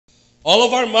All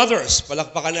of our mothers,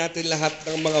 palakpakan natin lahat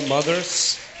ng mga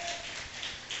mothers.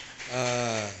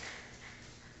 Uh,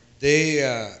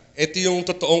 ito yung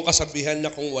totoong kasabihan na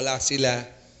kung wala sila,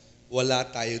 wala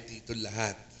tayo dito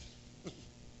lahat.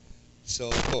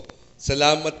 So,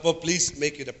 salamat po. Please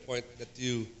make it a point that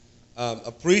you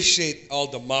appreciate all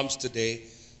the moms today.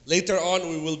 Later on,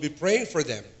 we will be praying for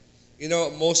them. You know,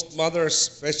 most mothers,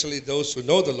 especially those who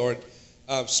know the Lord,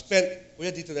 kuya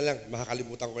dito na lang,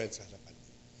 makakalimutan ko yan sa harapan.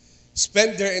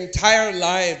 Spend their entire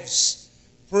lives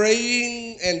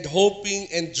praying and hoping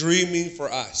and dreaming for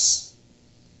us.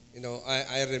 You know,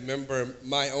 I remember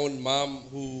my own mom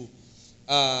who,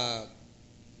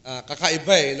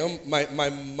 kakaiba eh, no?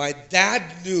 My dad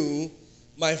knew,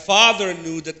 my father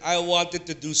knew that I wanted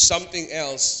to do something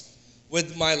else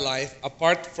with my life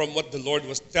apart from what the Lord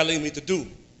was telling me to do.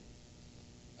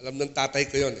 Alam ng tatay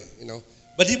ko yun eh, you know.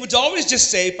 But he would always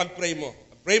just say, pag-pray mo,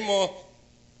 pray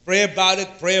about it,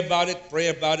 pray about it, pray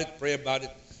about it, pray about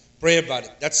it, pray about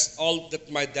it. That's all that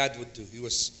my dad would do. He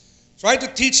was trying to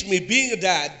teach me, being a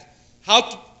dad, how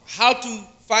to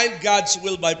find God's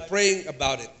will by praying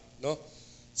about it. No?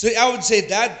 So I would say,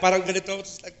 Dad, parang ganito,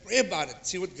 just like pray about it,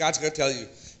 see what God's going to tell you.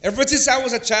 Ever since I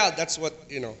was a child, that's what,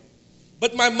 you know.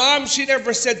 But my mom, she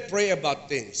never said pray about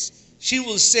things. She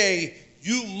will say,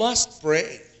 you must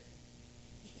pray.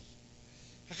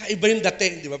 Kakaiba yung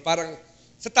dating, di ba? Parang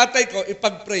sa tatay ko,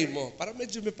 ipag-pray mo. Parang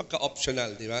medyo may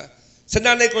pagka-optional, di ba? Sa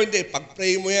nanay ko, hindi.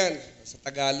 Pag-pray mo yan. Sa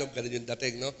Tagalog, ganun yung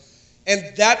dating, no?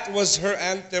 And that was her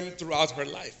anthem throughout her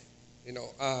life. You know,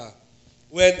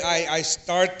 when I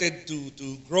started to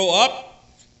grow up,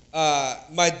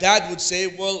 my dad would say,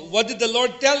 well, what did the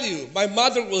Lord tell you? My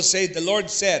mother will say, the Lord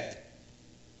said.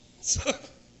 So,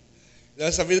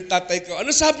 sabi ng tatay ko,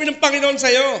 ano sabi ng Panginoon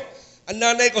sa'yo? Ang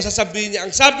nanay ko, sasabihin niya,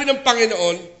 ang sabi ng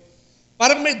Panginoon,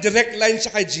 parang may direct line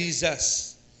siya kay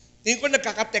Jesus. Tingin ko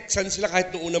nagkaka-textan sila kahit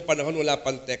noong unang panahon, wala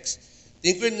pang text.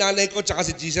 Tingin ko yung nanay ko tsaka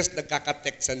si Jesus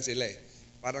nagkaka-textan sila eh.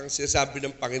 Parang sinasabi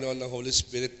ng Panginoon ng Holy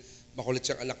Spirit, makulit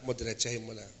siyang anak mo, diretsahin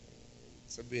mo na.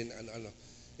 Sabihin ano-ano.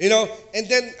 You know, and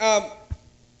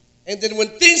then when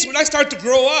I start to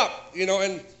grow up, you know,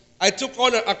 and I took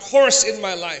on a course in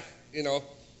my life, you know,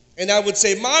 and I would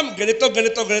say, Mom, ganito,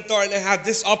 ganito, ganito, and I have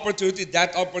this opportunity,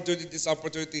 that opportunity, this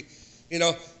opportunity. You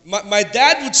know, my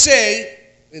dad would say,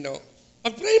 you know,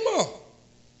 pag-pray mo.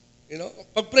 You know,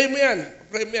 pag-pray mo yan,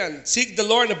 pag-pray mo yan. Seek the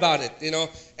Lord about it, you know.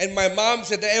 And my mom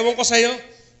said, ewan ko sa'yo,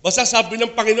 basta sabi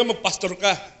ng Panginoon, magpastor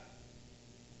ka.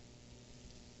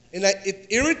 And it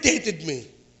irritated me,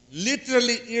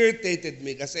 literally irritated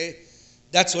me, kasi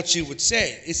that's what she would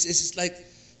say. It's like,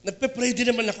 nagpe-pray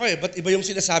din naman ako eh, but iba yung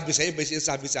sinasabi sa'yo, iba yung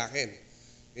sinasabi sa akin.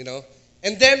 You know?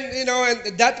 And then, you know,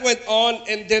 and that went on,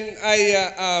 and then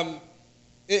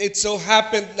it so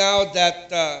happened now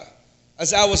that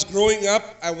as I was growing up,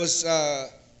 I was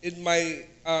in my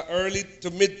early to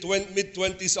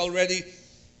mid-20s already,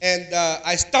 and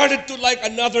I started to like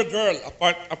another girl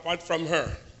apart from her.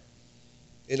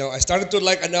 You know, I started to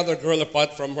like another girl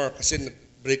apart from her kasi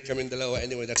nag-break kami dalawa.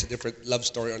 Anyway, that's a different love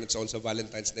story on its own sa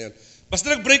Valentine's na yun.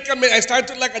 Basta nag-break kami, I started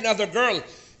to like another girl.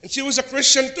 And she was a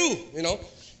Christian too, you know.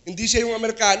 Hindi siya yung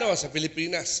Amerikano sa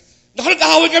Pilipinas. Naku,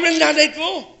 nag-away kami ng nanay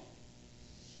ko.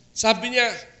 Sabi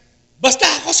niya, basta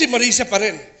ako si Marisa pa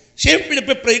rin. Siya yung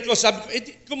pinagpe-pray ko. Sabi ko,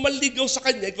 kung maligaw sa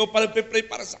kanya, ikaw pa nagpe-pray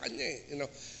para sa kanya eh. You know?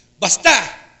 Basta!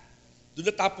 Doon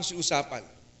natapos yung usapan.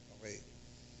 Okay.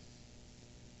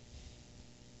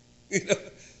 You know?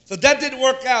 So that didn't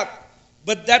work out.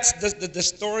 But that's the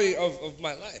story of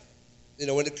my life. You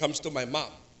know, when it comes to my mom.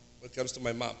 When it comes to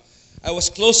my mom. I was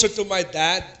closer to my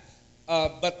dad,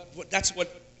 but that's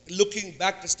what, looking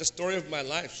back, that's the story of my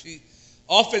life. She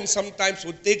often sometimes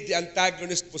would take the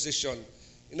antagonist position.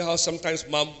 You know how sometimes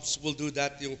moms will do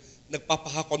that, yung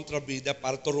nagpapaha-kontrabida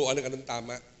para turuan ng anong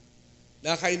tama.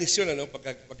 Nakakainis yun, ano, pag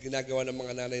ginagawa ng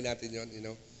mga nanay natin yun, you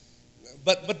know.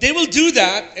 But they will do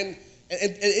that, and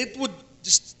it would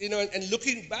just, you know, and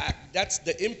looking back, that's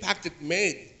the impact it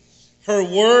made. Her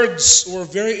words were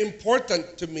very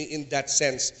important to me in that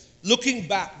sense. Looking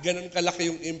back, ganun kalaki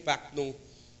yung impact nung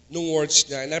words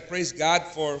niya. And I praise God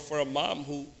for a mom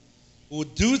who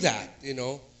would do that, you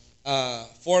know,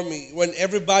 for me. When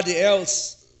everybody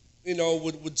else, you know,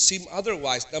 would seem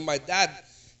otherwise. Now, my dad,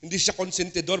 hindi siya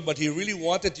konsentidor, but he really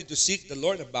wanted you to seek the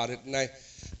Lord about it. And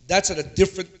that's at a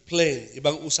different plane.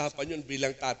 Ibang usapan yun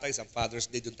bilang tatay sa Father's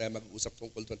Day, doon tayo mag-usap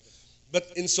tungkol doon. But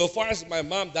insofar as my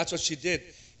mom, that's what she did.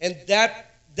 And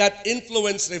that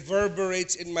influence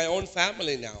reverberates in my own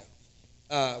family now.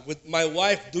 With my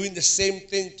wife doing the same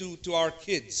thing to our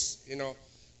kids, you know.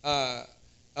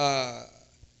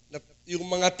 Yung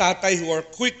mga tatay who are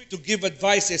quick to give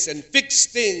advices and fix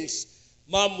things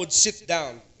mom would sit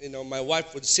down, my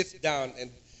wife would sit down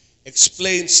and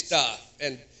explain stuff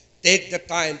and take the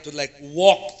time to like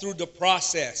walk through the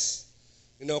process.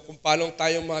 Kung paano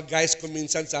tayong mga guys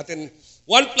kuminsan sa atin,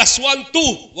 1 plus 1,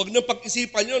 2. Huwag na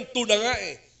pag-isipan yun, 2 na nga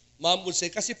eh. Mom would say,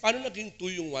 kasi paano naging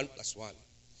 2 yung 1 plus 1?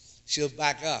 She'll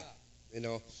back up,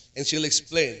 and she'll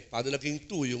explain, paano naging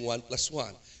 2 yung 1 plus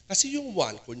 1? Kasi yung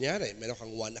 1, kunyari, meron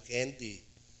kang 1 na candy.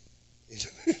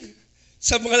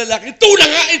 Sa mga lalaki, 2 na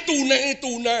nga,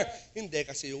 2 na. Hindi,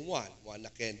 kasi yung 1 na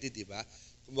candy, di ba?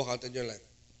 Kumukantan nyo lang.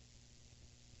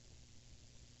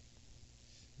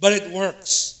 But it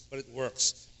works.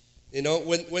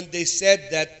 When they said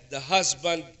that the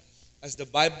husband, as the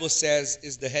Bible says,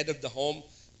 is the head of the home,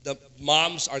 the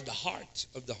moms are the heart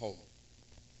of the home.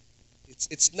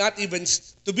 It's not even,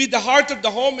 to be the heart of the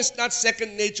home is not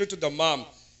second nature to the mom.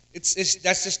 That's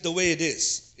just the way it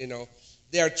is,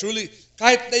 They are truly,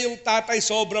 kahit na yung tatay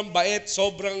sobrang bait,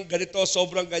 sobrang ganito,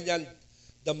 sobrang ganyan,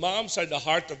 the moms are the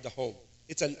heart of the home.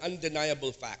 It's an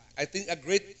undeniable fact. I think a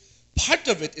great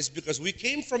part of it is because we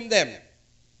came from them.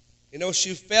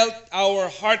 She felt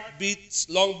our heartbeats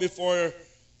long before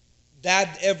dad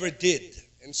ever did.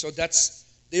 And so that's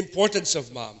the importance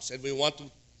of moms. And we want to,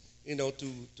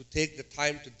 to take the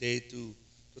time today to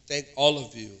thank all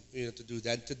of you, to do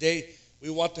that. And today, we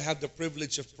want to have the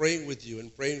privilege of praying with you and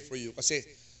praying for you. Kasi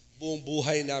buong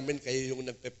buhay namin kayo yung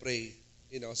nagpe-pray,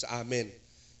 sa amin.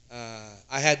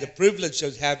 I had the privilege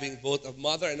of having both a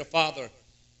mother and a father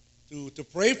to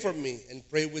pray for me and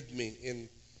pray with me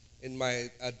in my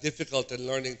difficult and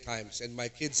learning times. And my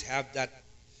kids have that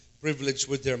privilege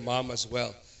with their mom as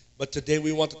well. But today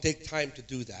we want to take time to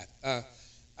do that.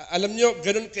 Alam nyo,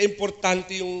 ganun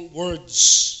ka-importante yung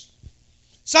words.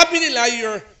 Sabi nila,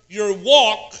 your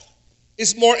walk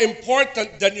is more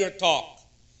important than your talk.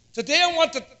 Today I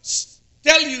want to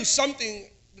tell you something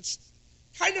that's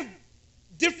kind of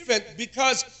different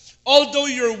because although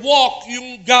your walk,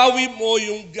 yung gawi mo,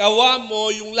 yung gawa mo,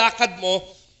 yung lakad mo,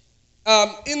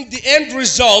 in the end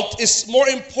result is more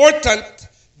important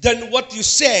than what you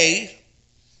say,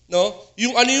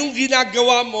 yung ano yung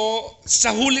ginagawa mo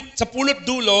sa pulot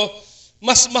dulo,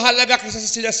 mas mahalaga kaysa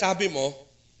sa sinasabi mo.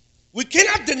 We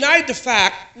cannot deny the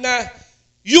fact na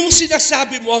yung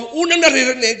sinasabi mo, ang unang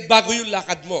naririnig bago yung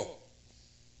lakad mo.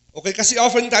 Okay, kasi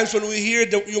oftentimes when we hear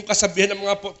yung kasabihan ng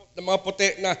mga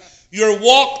puti na your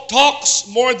walk talks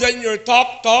more than your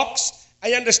talk talks,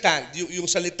 I understand. Yung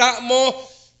salita mo,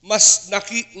 mas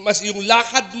yung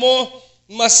lakad mo,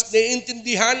 mas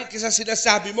naiintindihan kaysa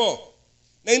sinasabi mo.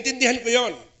 Naiintindihan ko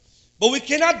yon. But we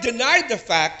cannot deny the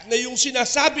fact na yung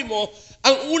sinasabi mo,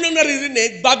 ang unang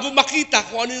naririnig bago makita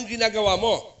kung ano yung ginagawa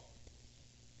mo.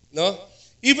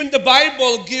 Even the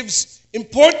Bible gives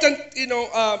important,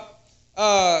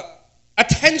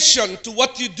 attention to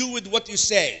what you do with what you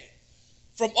say.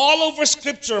 From all over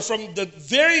Scripture, from the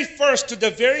very first to the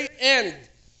very end,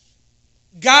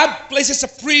 God places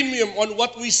a premium on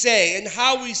what we say and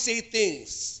how we say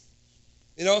things.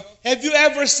 Have you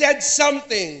ever said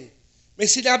something? May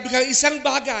sinabi kang isang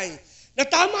bagay na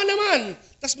tama naman,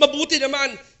 tas mabuti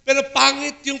naman, pero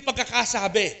pangit yung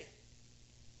pagkakasabi.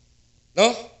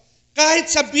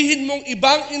 Kahit sabihin mong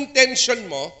ibang intention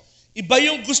mo, iba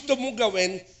yung gusto mong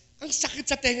gawin, ang sakit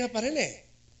sa tenga pa rin eh.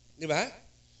 Di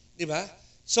ba?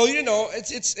 So,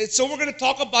 so we're going to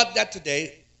talk about that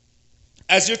today.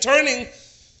 As you're turning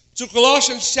to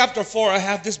Colossians chapter 4, I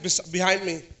have this behind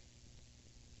me.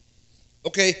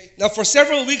 Okay, now for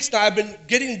several weeks now, I've been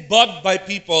getting bugged by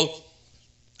people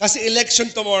kasi election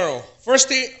tomorrow. First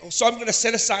thing, so I'm going to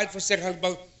set aside for a second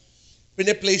habang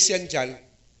piniplace yan dyan.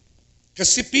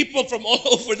 Kasi people from all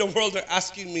over the world are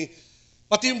asking me,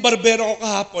 pati yung barbero ko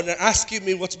kahapon are asking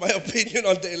me what's my opinion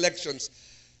on the elections.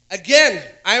 Again,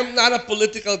 I am not a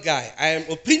political guy. I am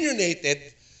opinionated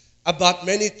about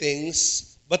many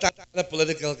things, but I'm not a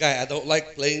political guy. I don't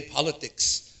like playing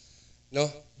politics.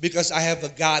 Because I have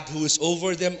a God who is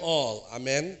over them all.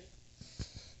 Amen?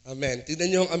 Amen.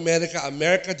 Tignan niyo ang America.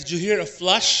 America, did you hear a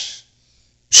flush?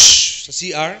 Psh, sa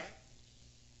CR?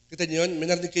 Kita niyo yun? May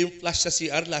narinig kayong flush sa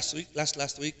CR last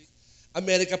week?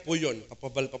 America po yun.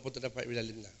 Papunta na pa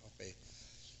ilalim na.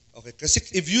 Okay. Kasi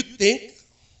if you think,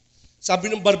 sabi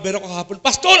ng barbero kahapon,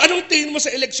 Pastor, anong tingin mo sa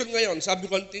eleksyon ngayon? Sabi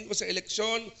ko, ang tingin ko sa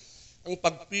eleksyon, ang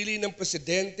pagpili ng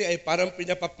presidente ay parang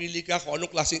pinapapili ka kung anong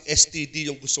klaseng STD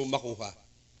yung gusto mong makuha.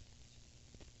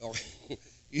 Okay.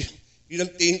 Yun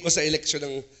ang tingin ko sa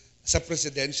eleksyon sa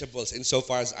presidentiables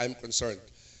insofar as I'm concerned.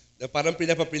 Na parang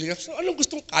pinapapili ka, so anong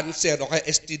gustong cancer o kaya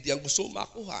STD ang gusto mong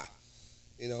makuha?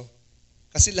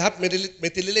 Kasi lahat may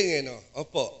tililing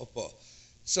Opo.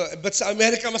 So, but sa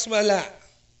Amerika mas malala.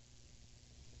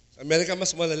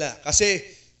 Kasi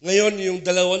Ngayon, yung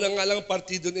dalawa na nga lang ang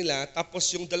partido nila, tapos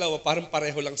yung dalawa parang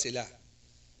pareho lang sila.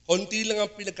 Konti lang ang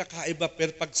pinagkakaiba,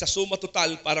 pero pag sa suma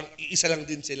total, parang iisa lang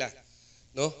din sila.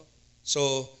 No?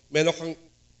 So, meron kang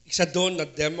isa doon na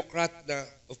Democrat na,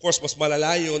 of course, mas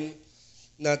malala yun,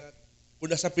 na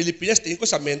kung nasa Pilipinas, tingin ko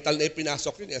sa mental na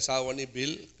ipinasok yun, asawa ni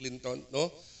Bill Clinton.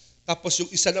 No? Tapos yung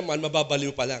isa naman,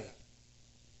 mababaliw pa lang.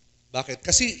 Bakit?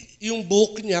 Kasi yung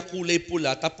buhok niya kulay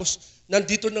pula, tapos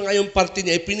nandito na nga yung parte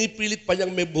niya, pinipilit pa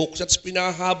niyang may buhok siya, tapos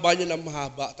pinahaba niya ng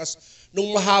mahaba. Tapos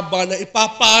nung mahaba na,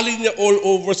 ipapali niya all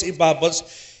over sa ibabaw,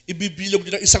 ibibilog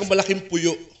niya ng isang malaking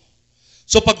puyo.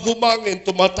 So pag humangin,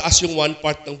 tumataas yung one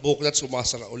part ng buhok at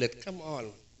sumasara ulit. Come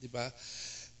on, di ba?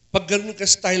 Pag ganun ka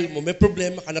style mo, may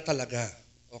problema ka na talaga.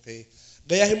 Okay?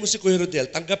 Gayahin mo si Kuya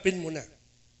Rodel, tanggapin mo na.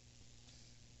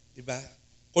 Di ba?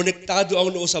 Konektado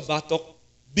ang noo sa batok,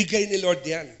 bigay ni Lord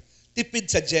yan. Tipid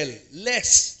sa gel.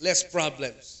 Less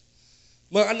problems.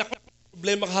 Mga anak ko,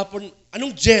 problema kahapon,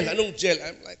 anong gel?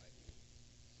 I'm like,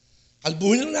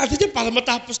 kalbuhin na natin yan para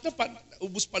matapos na pa.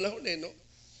 Ubus panahon no?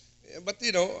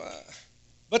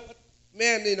 But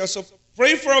man, so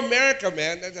pray for America,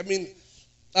 man. I mean,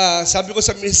 sabi ko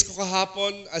sa miss ko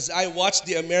kahapon, as I watch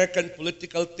the American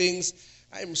political things,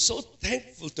 I'm so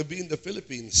thankful to be in the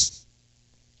Philippines.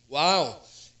 Wow.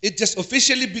 It just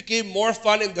officially became more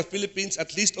fun in the Philippines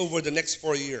at least over the next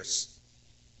 4 years.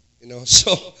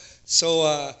 So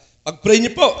pag-pray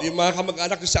niyo po yung mga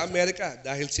kamag-anak niyo sa Amerika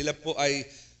dahil sila po ay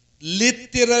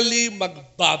literally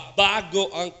magbabago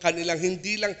ang kanilang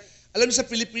hindi lang. Alam niyo sa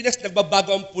Pilipinas,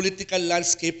 nagbabago ang political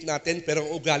landscape natin pero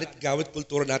ang ugalit, gawit,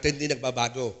 kultura natin hindi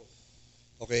nagbabago.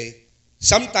 Okay?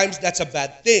 Sometimes that's a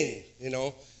bad thing,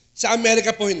 Sa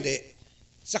Amerika po hindi.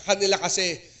 Sa kanila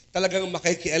kasi talagang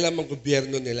makikialam ang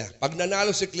gobyerno nila. Pag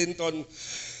nanalo si Clinton,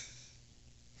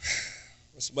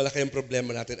 mas malaki ang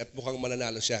problema natin at mukhang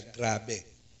mananalo siya. Grabe.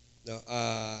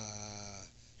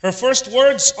 Her first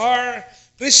words are,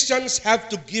 Christians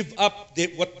have to give up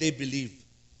what they believe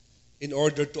in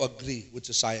order to agree with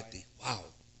society. Wow.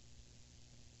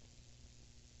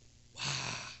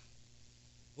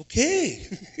 Okay.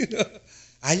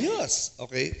 Ayos.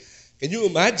 Okay. Can you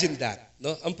imagine that?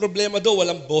 No? Ang problema daw,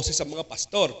 walang boses sa mga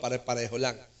pastor. Pare-pareho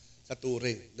lang sa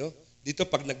turing. No? Dito,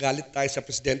 pag nagalit tayo sa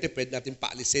presidente, pwede natin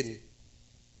paalisin.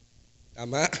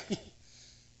 Tama?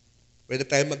 Pwede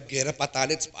tayo mag-gera,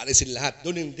 patanits, paalisin lahat.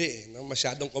 Doon hindi. No?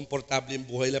 Masyadong komportable yung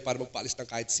buhay na para magpaalis ng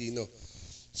kahit sino.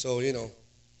 So,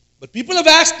 But people have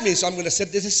asked me, so I'm going to set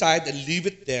this aside and leave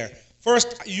it there.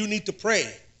 First, you need to pray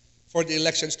for the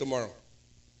elections tomorrow.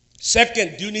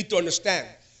 Second, you need to understand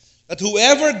that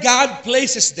whoever God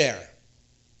places there,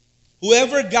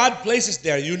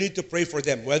 you need to pray for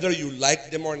them, whether you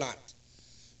like them or not.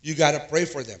 You got to pray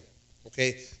for them.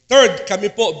 Okay? Third,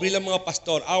 kami po bilang mga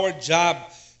pastor, our job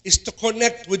is to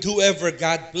connect with whoever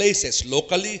God places,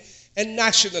 locally and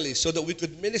nationally, so that we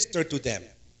could minister to them.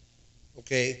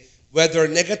 Okay? Whether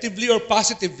negatively or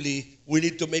positively, we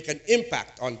need to make an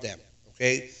impact on them.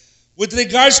 Okay? With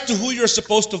regards to who you're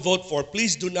supposed to vote for,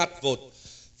 please do not vote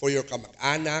for your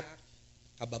kamag-anak,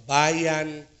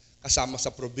 kababayan, kasama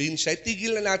sa probinsya.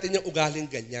 Itigil na natin yung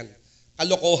ugaling ganyan.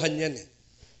 Kalokohan yan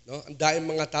No? Ang daing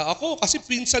mga tao. Ako, kasi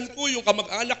pinsan ko yung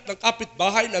kamag-anak ng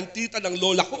kapitbahay, ng tita, ng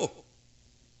lola ko.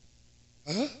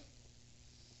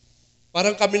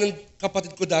 Parang kami ng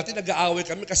kapatid ko dati, nag-aaway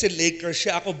kami kasi Lakers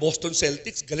siya. Ako, Boston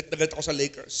Celtics. Galit na galit ako sa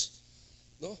Lakers.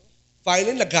 No?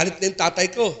 Finally, nagalit na yung tatay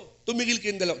ko. Tumigil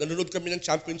kayong dalawa. Nanonood kami ng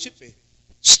championship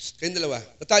Shh, kayong dalawa.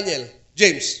 Nathaniel,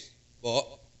 James,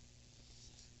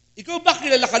 ikaw ba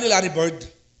kilala ka ni Larry Bird?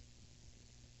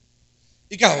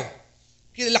 Ikaw,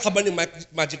 kilala ka ba ni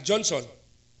Magic Johnson?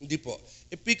 Hindi po.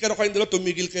 Pikaro kayong dalawa,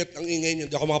 tumigil kayo ang ingay niyo.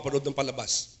 Hindi ako makapanood ng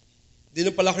palabas.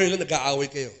 Hindi nang pala kayo lang, nag-aaway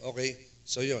kayo. Okay?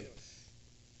 So yun.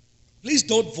 Please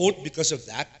don't vote because of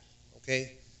that.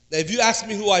 Okay? Now, if you ask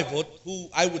me who I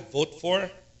would vote for,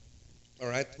 all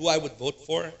right, who I would vote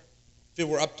for, if it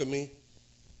were up to me,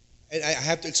 and I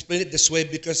have to explain it this way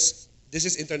because this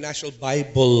is International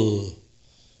Bible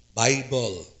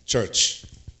Church.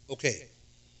 Okay.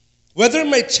 Whether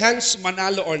my chance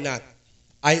manalo or not,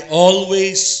 I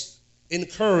always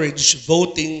encourage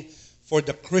voting for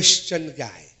the Christian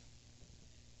guy.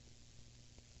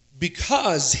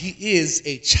 Because he is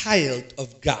a child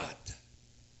of God.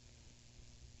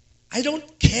 I don't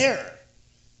care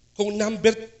kung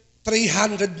number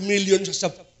 300 million siya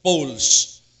sa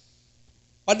polls.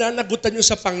 Pananagutan nyo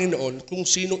sa Panginoon kung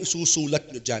sinong isusulat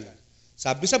nyo dyan.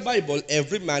 Sabi sa Bible,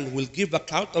 every man will give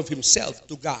account of himself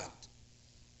to God.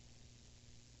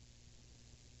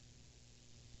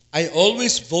 I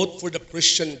always vote for the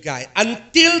Christian guy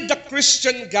until the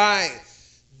Christian guy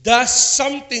does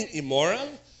something immoral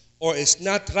or is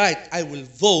not right, I will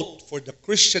vote for the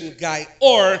Christian guy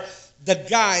or the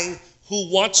guy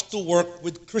who wants to work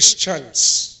with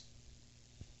Christians.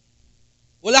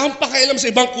 Wala akong pakialam sa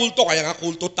ibang kulto, kaya nga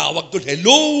kulto tawag doon,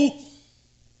 hello!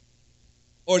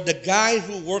 Or the guy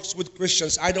who works with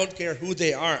Christians, I don't care who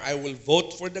they are, I will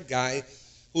vote for the guy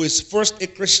who is first a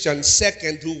Christian,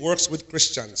 second, who works with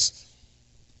Christians.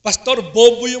 Pastor,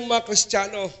 bobo yung mga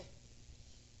Kristiyano.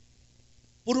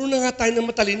 Puro na nga tayo ng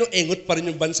matalino, engot pa rin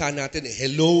yung bansa natin eh.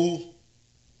 Hello!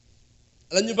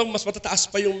 Alam niyo bang mas matataas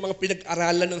pa yung mga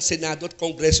pinag-aralan ng Senado at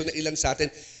Kongreso na ilan sa atin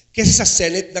kaysa sa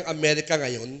Senate ng Amerika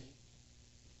ngayon?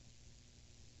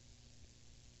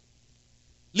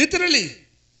 Literally,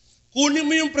 kunin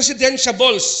mo yung presidential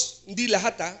balls, hindi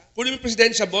lahat ha, kunin mo yung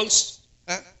presidential balls,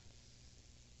 ha?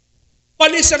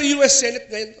 Panis ang US Senate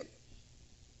ngayon.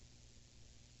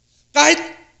 Kahit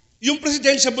yung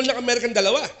presidential ball ng American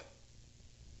dalawa.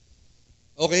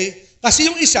 Okay? Kasi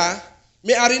yung isa,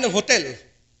 may-ari ng hotel.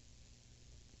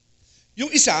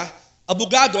 Yung isa,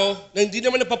 abogado na hindi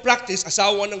naman napapractice,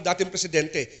 asawa ng dating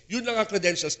presidente. Yun lang ang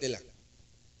credentials nila.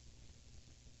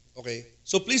 Okay?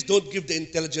 So please don't give the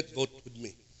intelligent vote with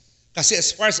me. Kasi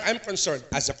as far as I'm concerned,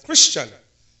 as a Christian,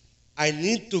 I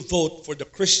need to vote for the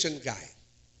Christian guy.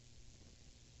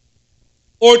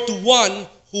 Or to one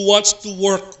who wants to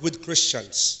work with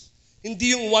Christians.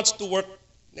 Hindi yung wants to work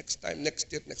next time,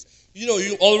 next year, next. You know,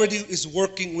 you already is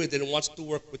working with and wants to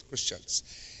work with Christians.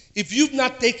 If you've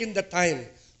not taken the time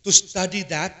to study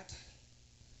that,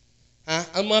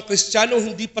 ang mga Kristiyano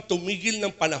hindi pa tumigil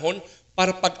ng panahon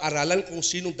para pag-aralan kung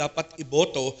sino dapat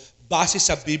iboto base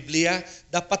sa Biblia,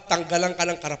 dapat tanggalan ka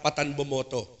ng karapatan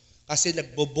bumoto. Kasi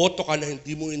nagboboto ka na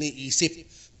hindi mo iniisip,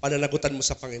 pananagutan mo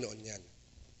sa Panginoon yan.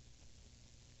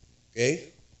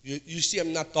 Okay? You see,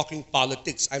 I'm not talking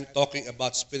politics. I'm talking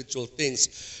about spiritual things.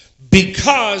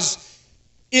 Because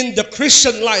in the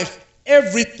Christian life,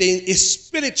 everything is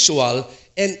spiritual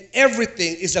and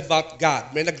everything is about God.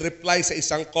 May nag-reply sa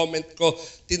isang comment ko,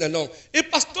 tinanong,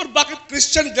 Pastor, bakit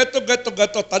Christian gato?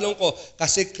 Tanong ko,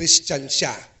 kasi Christian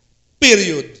siya.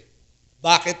 Period.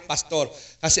 Bakit, Pastor?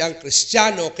 Kasi ang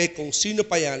Kristiyano, kay kung sino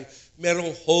pa yan,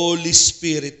 merong Holy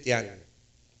Spirit yan.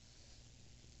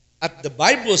 At the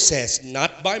Bible says,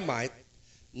 not by might,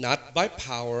 not by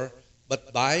power, but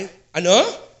by, ano?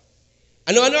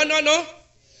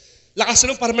 Lakas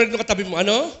mo para marinig ng katabi mo,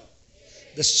 ano?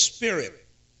 The Spirit.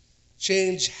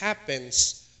 Change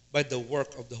happens by the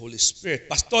work of the Holy Spirit.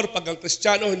 Pastor, pag ang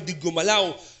Kristiyano hindi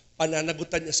gumalaw,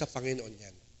 pananagutan niya sa Panginoon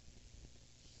yan.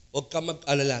 Huwag ka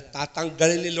mag-alala,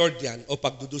 tatanggalin ni Lord yan o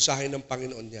pagdudusahin ng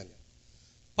Panginoon yan.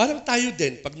 Parang tayo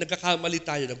din, pag nagkakamali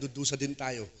tayo, nagdudusa din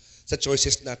tayo sa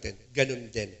choices natin.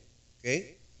 Ganun din.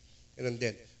 Okay? Ganun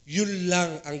din. Yun lang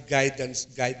ang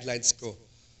guidelines ko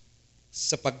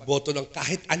sa pagboto ng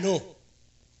kahit ano.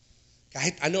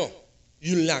 Kahit ano.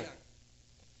 Yun lang.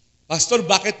 Pastor,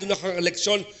 bakit doon nakang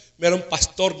eleksyon, merong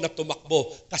pastor na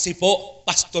tumakbo? Kasi po,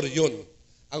 pastor yun.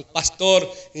 Ang pastor,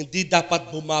 hindi dapat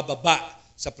bumababa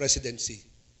sa presidency.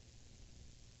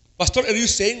 Pastor, are you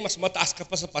saying mas mataas ka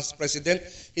pa sa president?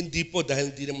 Hindi po,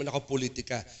 dahil hindi naman ako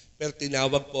politika. Pero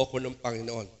tinawag po ako ng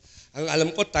Panginoon. Ang alam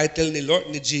ko, title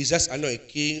ni Jesus,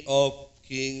 King of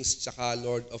Kings, tsaka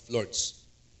Lord of Lords.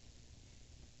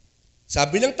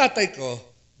 Sabi ng tatay ko,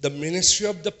 the ministry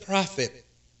of the prophet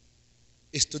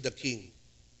is to the king,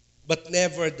 but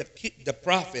never the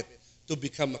prophet to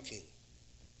become a king.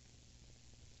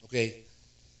 Okay?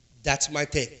 That's my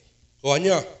take. Kuha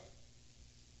niyo.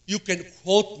 You can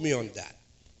quote me on that.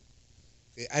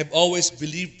 Okay? I've always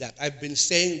believed that. I've been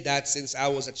saying that since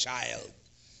I was a child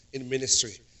in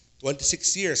ministry.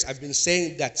 26 years, I've been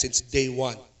saying that since day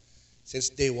one. Since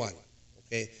day one.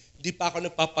 Okay? Hindi pa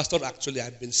ako nagpapastor. Actually,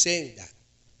 I've been saying that.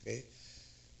 Okay?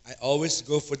 I always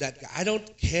go for that guy. I don't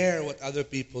care what other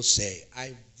people say.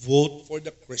 I vote for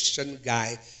the Christian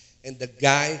guy and the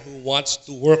guy who wants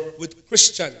to work with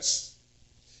Christians.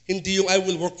 Hindi yung I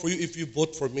will work for you if you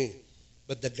vote for me.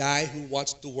 But the guy who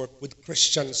wants to work with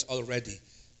Christians already.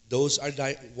 Those are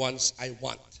the ones I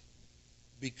want.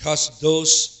 Because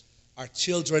those are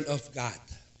children of God.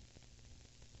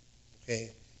 Okay?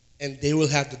 And they will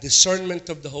have the discernment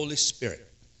of the Holy Spirit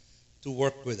to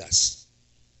work with us.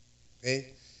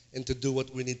 Okay? And to do what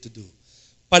we need to do.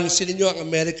 Pansinin nyo ang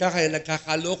Amerika kaya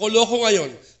nagkakaloko-loko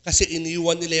ngayon kasi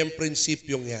iniwan nila yung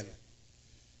prinsipyong yan.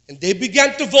 And they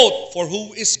began to vote for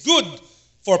who is good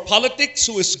for politics,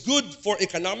 who is good for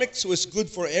economics, who is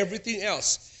good for everything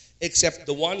else, except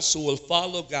the ones who will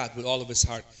follow God with all of his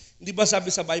heart. Hindi ba sabi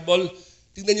sa Bible,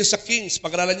 tingnan nyo sa Kings,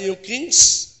 pag-aralan nyo yung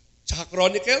Kings, tsaka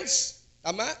Chronicles,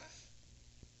 tama?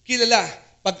 Kilala,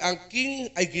 pag ang king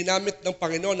ay ginamit ng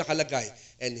Panginoon nakalagay,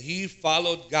 and he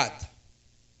followed God.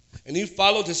 And he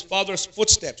followed his father's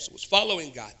footsteps. He was following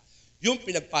God. Yung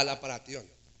pinagpala parati yun.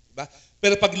 Diba?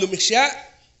 Pero pag lumisya,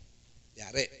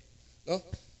 yari. No?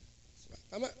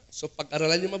 Tama. So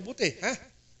pag-aralan nyo mabuti. Ha?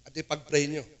 At ipag-pray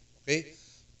nyo. Okay?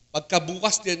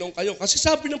 Pagkabukas tinanong kayo. Kasi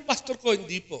sabi ng pastor ko,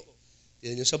 hindi po.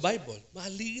 Tingnan nyo sa Bible.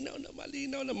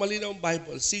 Malinaw ang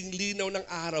Bible. Sing linaw ng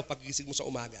araw pagising mo sa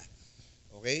umaga.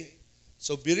 Okay?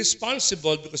 So be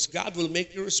responsible because God will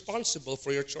make you responsible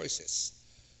for your choices.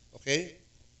 Okay?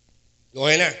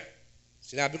 Okay na.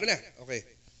 Sinabi ko na. Okay.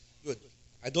 Good.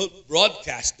 I don't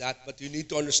broadcast that, but you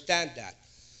need to understand that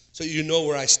so you know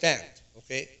where I stand.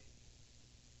 Okay?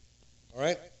 All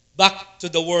right? Back to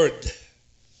the word.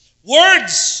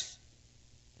 Words,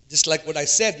 just like what I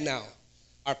said now,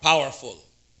 are powerful.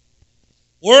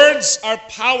 Words are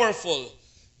powerful.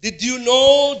 Did you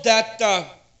know that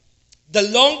the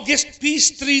longest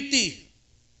peace treaty,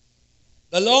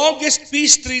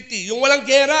 yung walang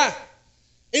gera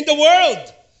in the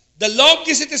world, the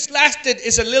longest it has lasted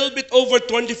is a little bit over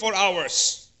 24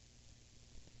 hours.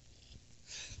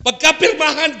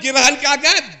 Pagkapirmahan, girahan ka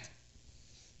agad.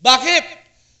 Bakit?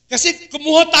 Kasi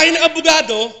kumuha tayo ng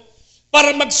abogado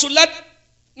para magsulat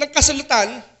ng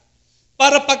kasulatan,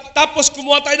 para pagtapos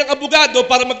kumuha tayo ng abogado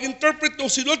para mag-interpret ng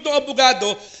sinulat ng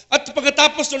abogado, at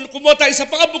pagkatapos kumuha tayo sa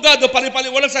pang-abogado para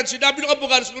ipaliwanag sa sinabi ng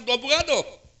abogado, sinulat ng abogado.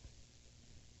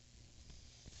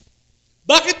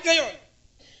 Bakit ngayon?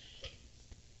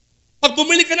 Pag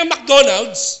bumili ka ng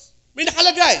McDonald's, may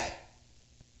nakalagay.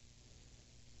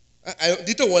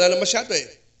 Dito, wala na masyado eh.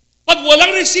 Pag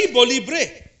walang resibo,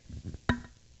 libre.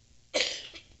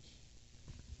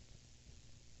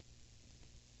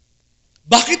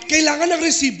 Bakit kailangan ng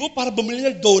resibo para bumili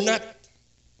ng donut?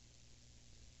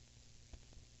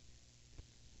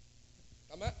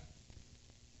 Tama?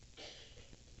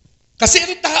 Kasi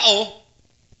ang tao,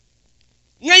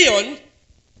 ngayon,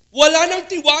 wala nang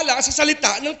tiwala sa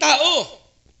salita ng tao.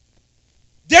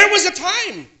 There was a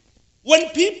time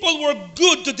when people were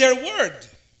good to their word.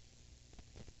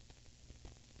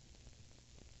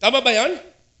 Tama ba yan?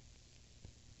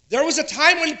 There was a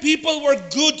time when people were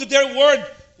good to their word.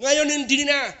 Ngayon hindi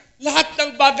na. Lahat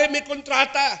ng bagay may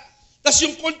kontrata. Tapos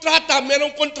yung kontrata,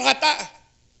 merong kontrata.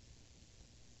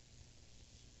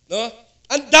 No?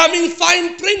 Ang daming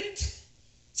fine print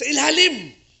sa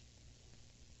ilalim.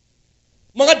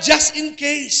 Mga just in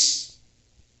case.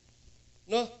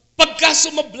 No? Pagka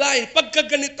sumablay, pagka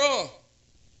ganito.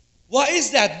 Why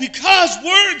is that? Because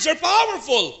words are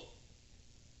powerful.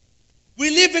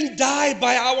 We live and die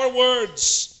by our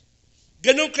words.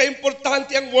 Ganun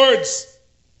ka-importante ang words.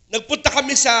 Nagpunta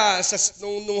kami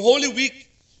nung Holy Week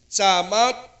sa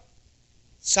Mount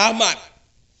Samat.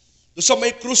 Doon sa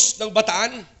may krus ng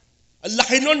Bataan. Ang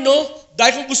laki nun, no?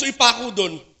 Dahil kung gusto ipako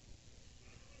doon.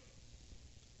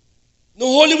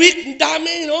 Nung Holy Week, ang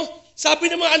dami, no?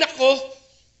 Sabi ng mga anak ko,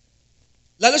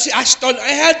 lalo si Ashton,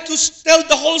 I had to tell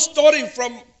the whole story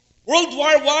from World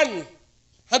War I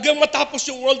hanggang matapos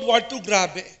yung World War II,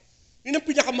 grabe. Yun ang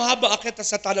pinakamahaba akyat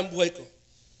sa tanang buhay ko.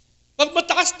 Pag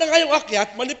mataas na nga yung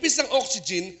akyat, manipis ang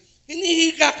oxygen,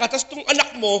 hinihika ka, tapos itong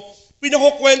anak mo,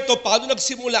 pinakukwento paano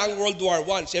nagsimula ang World War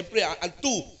I. Siyempre, ang 2.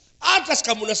 Atras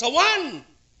ka muna sa 1.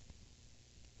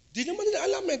 Di naman nila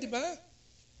alam di ba?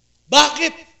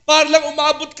 Bakit? Para lang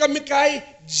umabot kami kay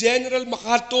General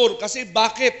MacArthur. Kasi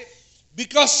bakit?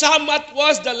 Because Samat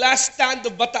was the last stand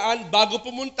of Bataan bago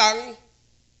pumuntang,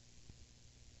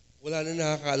 wala na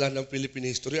nakakaalam ng Philippine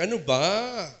history. Ano ba?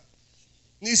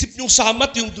 Niisip niyong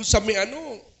Samat yung doon sa may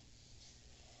 9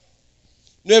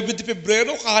 de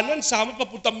Pebrero, kanan, Samat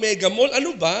papunta Mega Mall.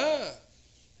 Ano ba?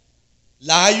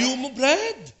 Layo mo,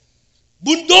 Brad.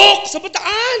 Bundok sa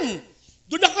Bataan.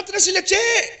 Doon nakatira sila, Che.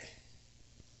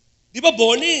 Di ba,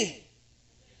 Bonnie?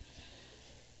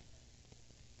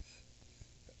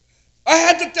 I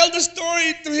had to tell the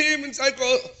story to him and sabi ko,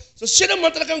 so siya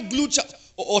naman talagang glued siya.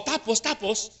 Oo, tapos,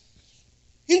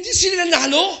 hindi sila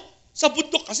nanalo sa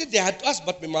bundok kasi they had to ask,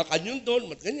 ba't may mga kanyon doon,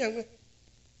 ba't ganyan.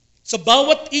 Sa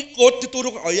bawat ikot,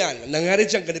 tuturo ko, yan, nangyari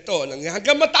dyan ganito.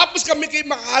 Hanggang matapos kami kay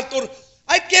MacArthur,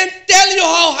 I can't tell you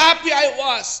how happy I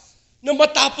was na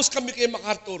matapos kami kay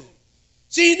MacArthur.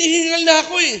 Hinihingal na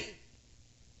ako eh.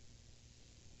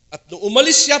 At nung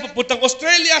umalis siya, papuntang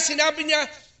Australia, sinabi niya,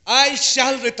 I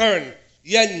shall return.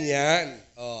 Yan.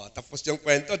 Oh, tapos yung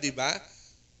kwento, di ba?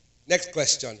 Next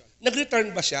question.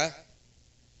 Nag-return ba siya?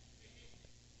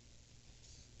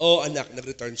 Oh, anak,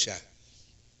 nag-return siya.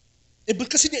 Ba't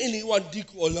kasi niya iniwan? Di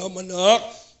ko alam, anak.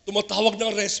 Tumatawag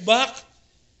ng rest back.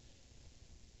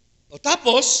 O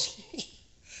tapos,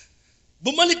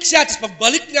 bumalik siya, tapos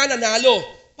pagbalik niya, nanalo.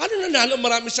 Paano nanalo?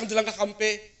 Marami siyang dalang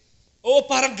kakampi. Oo,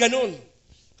 parang ganun.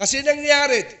 Kasi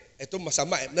nangyari, ito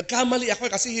masama eh. Nagkamali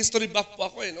ako kasi history buff po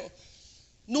ako eh. No?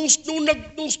 Nung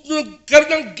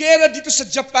nagkaroon ng gera dito sa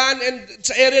Japan and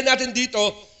sa area natin dito,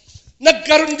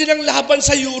 nagkaroon din ng laban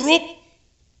sa Europe.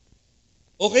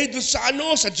 Okay, doon sa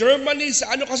sa Germany, sa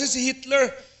kasi si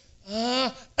Hitler.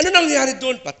 Ano nangyari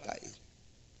doon? Patay.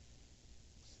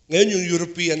 Ngayon yung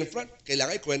European front,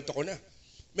 kailangan ikwento ko na.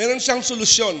 Meron siyang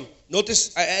solusyon.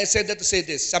 Notice, I said that to say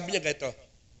this. Sabi niya ganito,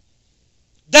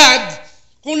 Dad,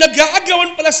 kung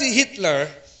nag-aagawan pala si Hitler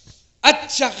at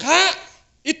saka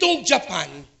itong Japan,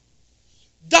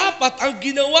 dapat ang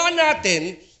ginawa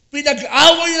natin,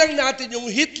 pinag-away lang natin yung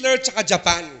Hitler at saka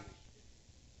Japan.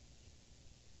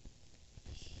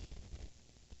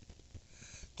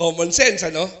 Common sense,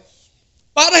 ano?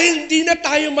 Para hindi na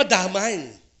tayo madamay.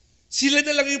 Sila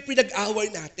na lang yung pinag-away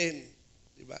natin.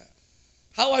 Diba?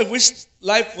 How I wish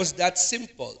life was that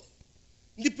simple.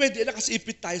 Hindi pwede na kasi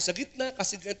ipit tayo sa gitna,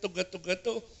 kasi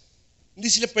gato. Hindi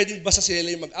sila pwedeng basta sila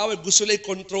yung mag-away. Gusto nila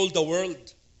i-control the world.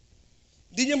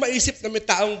 Hindi niya maisip na may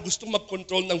taong gusto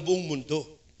mag-control ng buong mundo.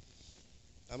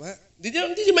 Tama? Hindi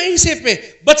niya maisip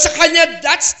eh. But sa kanya,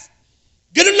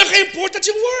 ganun lang ka-important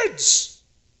yung words.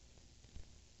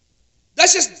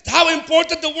 That's just how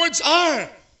important the words are.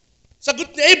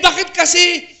 Sagot niya, bakit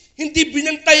kasi hindi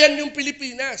binantayan yung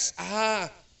Pilipinas?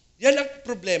 Yan ang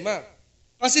problema.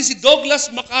 Kasi si Douglas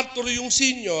MacArthur yung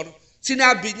senior,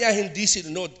 sinabi niya hindi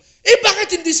sinunod.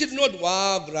 Bakit hindi sinunod?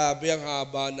 Wow, grabe ang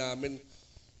haba namin.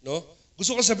 No?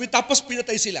 Gusto ko sabihin, tapos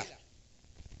pinatay sila.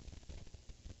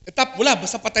 Wala,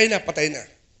 basta patay na.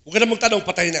 Huwag ka na magtanong,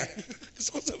 patay na.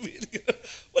 Gusto ko sabihin,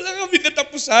 wala kami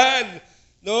katapusan.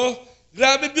 No?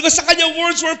 Grabe, because sa kanya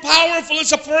words were powerful and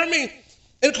affirming.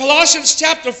 And Colossians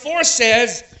chapter 4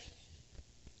 says,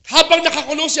 habang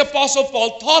nakakulong si Apostle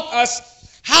Paul taught us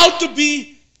how to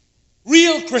be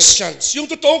real Christians. Yung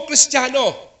totoong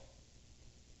Kristiyano.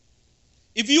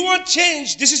 If you want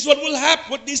change, this is what will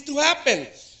happen, what needs to happen.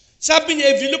 Sabi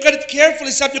niya, if you look at it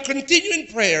carefully, sabi niya, continue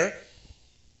in prayer,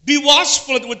 be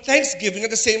watchful with thanksgiving at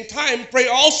the same time,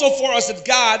 pray also for us that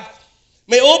God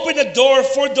may open a door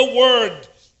for the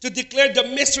word to declare the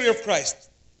mystery of Christ,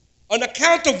 on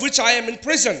account of which I am in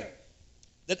prison,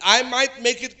 that I might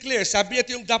make it clear. Sabi niya,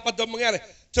 ito yung dapat daw mangyari.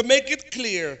 To make it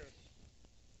clear,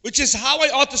 which is how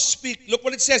I ought to speak. Look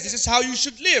what it says. This is how you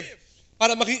should live.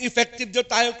 Para maging effective daw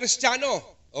tayong Kristiyano.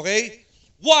 Okay?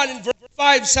 1 in verse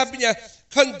 5, sabi niya,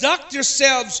 conduct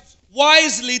yourselves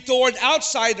wisely toward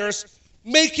outsiders,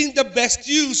 making the best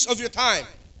use of your time.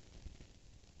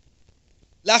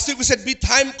 Last week we said, be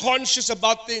time conscious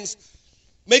about things.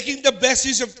 Making the best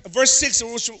use of verse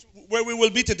 6, where we will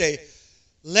be today.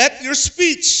 Let your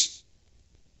speech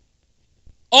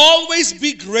always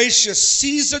be gracious,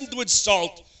 seasoned with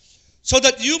salt, so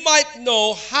that you might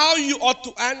know how you ought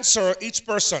to answer each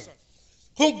person.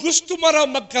 Kung gusto mo raw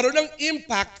magkaroon ng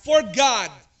impact for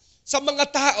God sa mga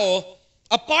tao,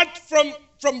 apart from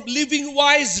living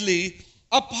wisely,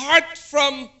 apart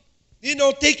from,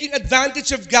 taking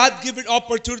advantage of God-given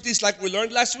opportunities like we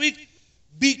learned last week,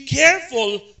 be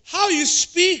careful how you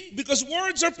speak because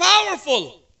words are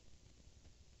powerful.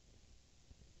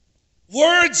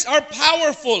 Words are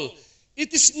powerful.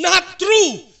 It is not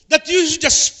true that you should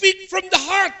just speak from the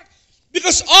heart.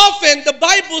 Because often, the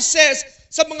Bible says,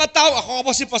 sa mga tao, ako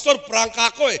pa si Pastor,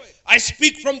 prangka ako eh. I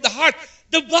speak from the heart.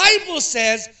 The Bible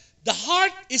says, the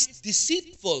heart is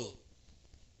deceitful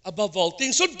above all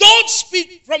things. So don't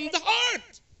speak from the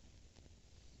heart.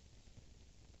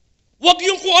 Huwag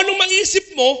yung kung anong maisip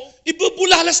mo,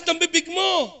 ibubulalas ng bibig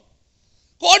mo.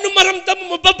 Kung anong maramdam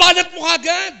mo, mababanat mo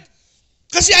agad.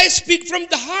 Kasi I speak from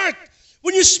the heart.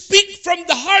 When you speak from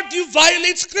the heart, you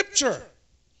violate Scripture.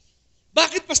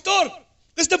 Bakit, Pastor?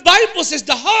 Because the Bible says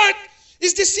the heart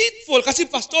is deceitful. Kasi,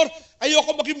 Pastor,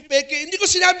 ayoko maging peke. Hindi ko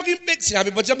sinabi maging peke.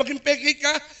 Sinabi ba dyan maging peke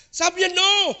ka? Sabi niya,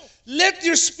 no. Let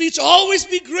your speech always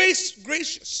be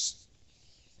gracious.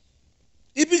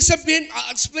 Ibig sabihin,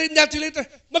 I'll explain that to you later.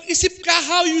 Mag-isip ka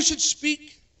how you should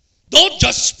speak. Don't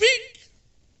just speak.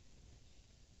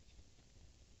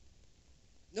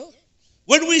 No.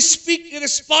 When we speak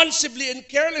irresponsibly and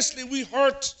carelessly, we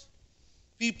hurt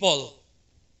people.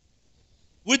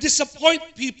 We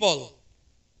disappoint people.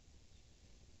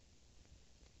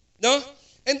 No?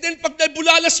 And then pag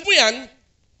nabulalas mo yan,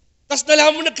 tas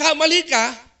nalaman mo nagkamali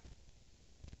ka,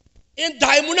 and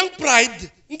dahil mo ng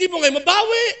pride, hindi mo ngayon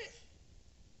mabawi.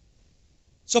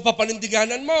 So,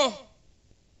 papanindiganan mo.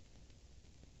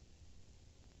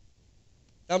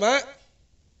 Tama?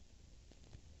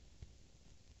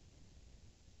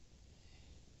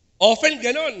 Often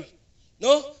ganon.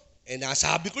 No?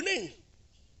 Nasabi ko na eh.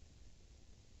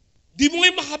 Di mo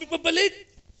ngayon makapagpabalik.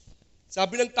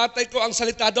 Sabi ng tatay ko, ang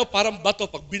salita daw parang bato.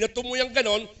 Pag binato mo yung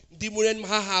ganon, hindi mo yan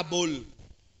mahahabol.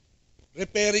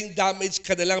 Repairing damage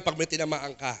ka na lang pag may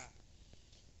tinamaan ka.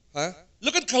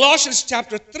 Look at Colossians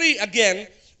chapter 3 again,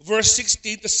 verse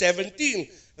 16 to 17.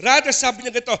 Rather, sabi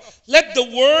niya ganito, let the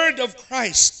word of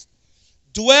Christ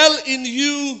dwell in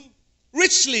you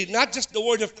richly, not just the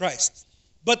word of Christ,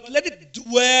 but let it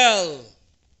dwell.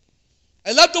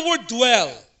 I love the word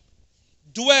dwell.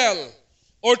 Dwell,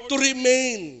 or to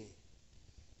remain.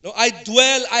 No, I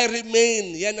dwell, I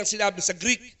remain. Yan ang sinabi sa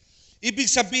Greek. Ibig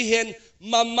sabihin,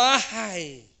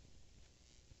 mamahay.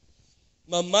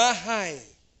 Mamahay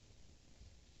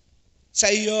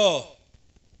sa iyo.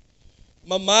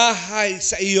 Mamahay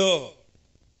sa iyo.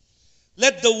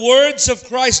 Let the words of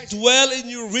Christ dwell in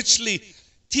you richly,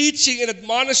 teaching and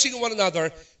admonishing one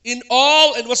another in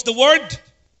all, and what's the word?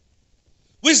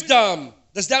 Wisdom.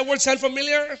 Does that word sound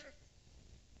familiar?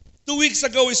 2 weeks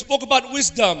ago, we spoke about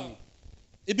wisdom.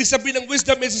 Ibig sabihin ng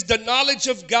wisdom is the knowledge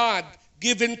of God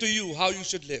given to you, how you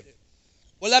should live.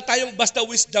 Wala tayong basta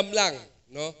wisdom lang.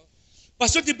 No?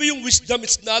 Pastor, di ba yung wisdom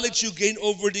is knowledge you gain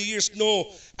over the years? No.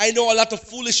 I know a lot of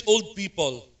foolish old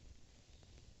people.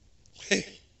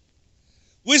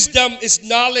 Wisdom is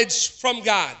knowledge from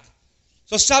God.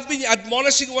 So sabi niya,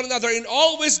 admonishing one another in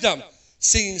all wisdom,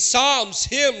 singing psalms,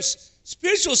 hymns,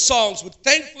 spiritual songs with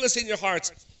thankfulness in your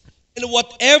hearts. And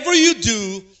whatever you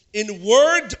do, in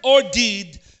word or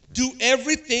deed, do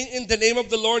everything in the name of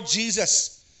the Lord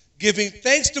Jesus, giving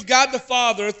thanks to God the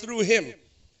Father through Him.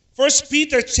 1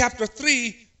 Peter chapter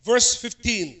 3, verse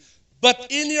 15. But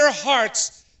in your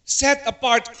hearts, set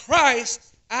apart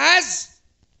Christ as,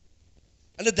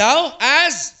 ano daw?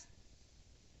 As,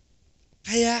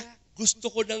 kaya gusto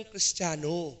ko ng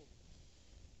Kristiyano.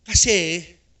 Kasi,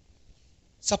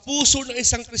 sa puso ng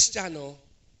isang Kristiyano,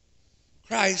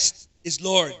 Christ is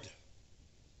Lord.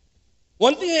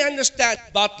 One thing I understand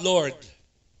about Lord,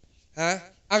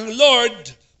 ang Lord,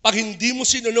 pag hindi mo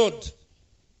sinunod,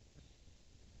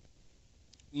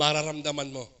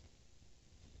 mararamdaman mo.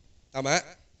 Tama?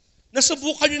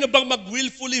 Nasubukan nyo na bang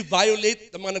mag-willfully violate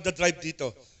ng mga nagdadrive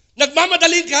dito?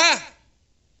 Nagmamadaling ka.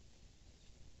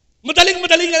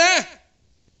 Madaling-madaling ka na.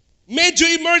 Medyo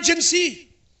emergency.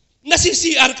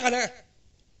 Nasi-CR ka na.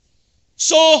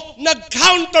 So,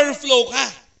 nag-counterflow ka.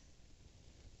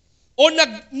 O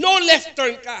nag-no left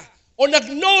turn ka. O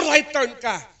nag-no right turn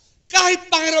ka.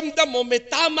 Kahit pakiramdam mo, may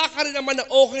tama ka rin naman na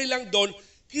okay lang doon,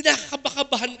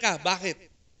 kinakabakabahan ka. Bakit?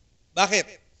 Bakit?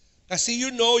 Kasi you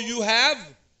know you have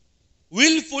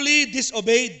willfully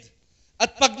disobeyed.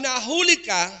 At pag nahuli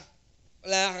ka,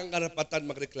 wala kang karapatan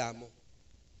magreklamo.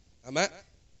 Tama?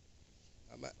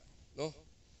 Tama. No?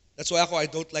 That's why I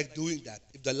don't like doing that.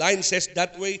 If the line says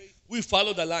that way, we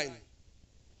follow the line.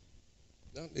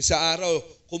 No? Isa araw,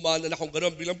 kumana na akong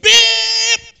gano'n, bilang,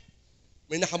 beep!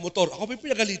 May nakamotor. Ako may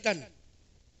pinagalitan.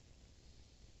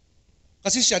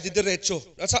 Kasi siya, didiretso.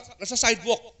 Nasa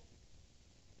sidewalk.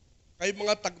 Kayo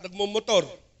mga nagmumotor.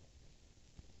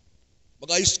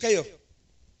 Mag-ayos kayo.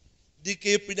 Di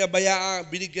kayo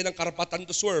pinabayaan, binigyan ng karapatan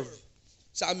to swerve.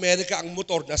 Sa Amerika, ang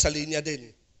motor, nasa linya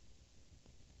din.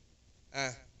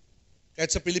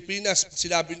 Kahit sa Pilipinas,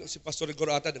 sinabi si Pastor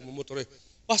Igor ata, nagmumotor eh.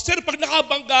 Pastor, pag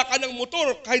nakabangga ka ng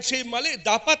motor, kahit siya'y mali,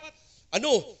 dapat,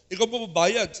 ikaw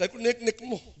mababayad. Sabi ko, nek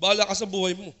mo, bahala ka sa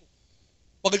buhay mo.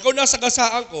 Pag ikaw nasa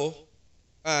gasaan ko,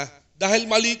 dahil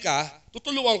mali ka,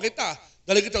 tutulungan kita.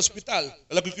 Dahil kita ospital,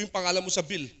 lalagay ko yung pangalan mo sa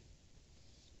bill.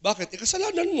 Bakit?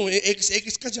 Kasalanan mo,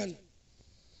 X ka dyan.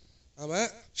 Tama?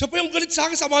 Siya pa yung galit sa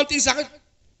akin, samanti sa akin.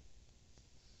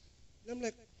 I'm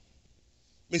like,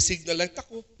 may signal light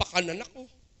ako, pakanan ako.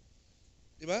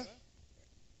 Di ba?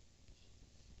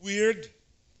 Weird.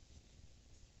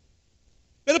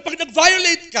 Pero pag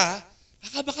nag-violate ka,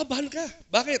 kakabakabahan ka.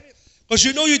 Bakit? Because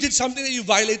you know you did something that you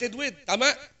violated with. Tama?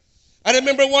 I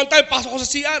remember one time, pasok ko sa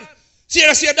CR.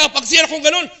 CR daw. Pag CR kong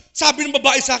ganun, sabi ng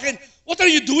babae sa akin, what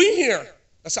are you doing here?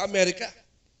 Nasa Amerika.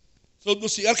 So, no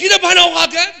CR, kinabahan ako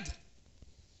kagad.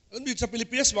 Alam mo, sa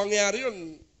Pilipinas, mangyayari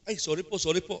yun. Ay, sorry po.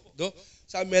 Do?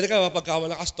 Sa Amerika,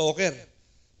 mapagkawala ka stalker.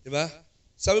 Diba?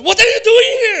 Sabi, what are you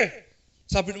doing here?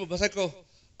 Sabi ng babae ko,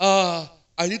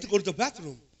 I need to go to the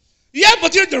bathroom. Yeah,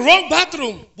 but you're in the wrong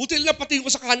bathroom. Buti lang patingin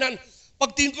ko sa kanan.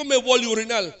 Pagtingin ko may wall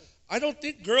urinal. I don't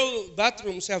think girl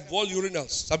bathrooms have wall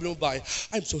urinals. Sabi ng babae,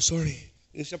 I'm so sorry.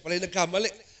 Yung siya pala yung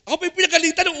nagkamali. Ako pa yung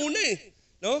pinagalitan ng una eh.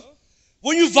 No?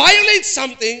 When you violate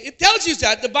something, it tells you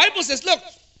that. The Bible says, look,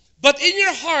 but in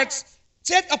your hearts,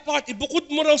 set apart, ibukod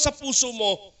mo raw sa puso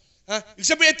mo. Ibig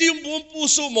sabihin, ito yung buong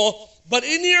puso mo, but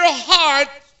in your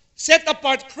heart, set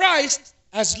apart Christ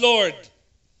as Lord.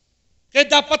 Kaya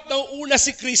dapat nauuna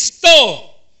si Kristo.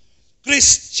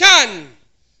 Christian.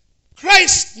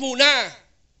 Christ muna.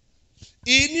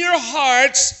 In your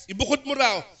hearts, ibukod mo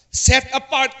raw, set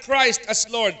apart Christ as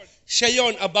Lord. Siya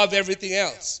yon above everything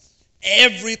else.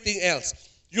 Everything else.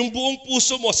 Yung buong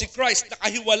puso mo, si Christ,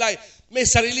 nakahiwalay. May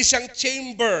sarili siyang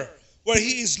chamber where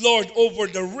He is Lord over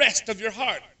the rest of your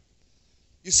heart.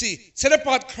 You see, set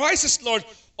apart Christ as Lord.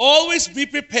 Always be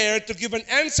prepared to give an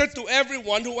answer to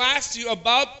everyone who asks you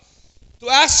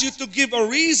to give a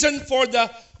reason for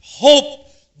the hope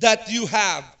that you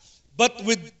have. But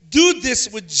do this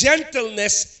with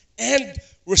gentleness and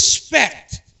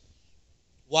respect.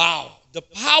 Wow. The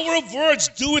power of words,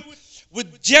 do it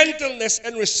with gentleness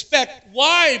and respect.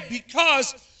 Why?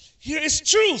 Because here is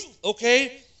truth,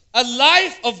 okay? A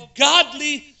life of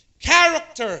godly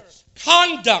character,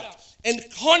 conduct, and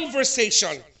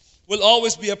conversation will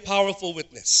always be a powerful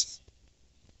witness.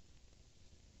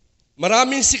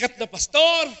 Maraming sikat na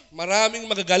pastor, maraming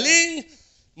magagaling,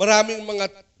 maraming mga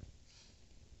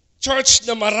church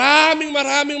na maraming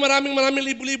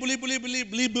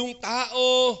libong tao.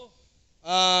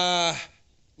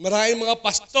 Maraming mga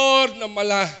pastor na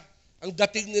ang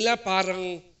dating nila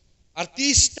parang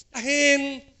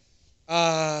artistahin,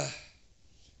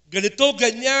 ganito,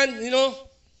 ganyan, you know.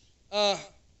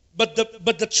 But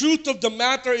the truth of the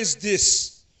matter is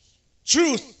this.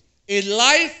 Truth, a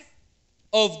life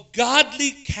of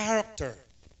godly character,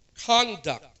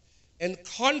 conduct, and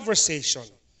conversation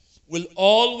will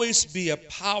always be a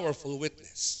powerful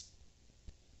witness.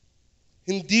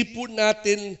 Hindi po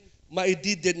natin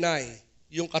ma-deny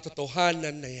yung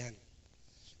katotohanan na yan.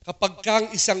 Kapag kang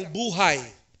isang buhay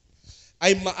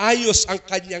ay maayos ang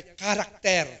kanyang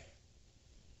karakter,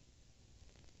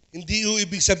 hindi yung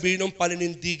ibig sabihin ng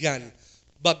paninindigan,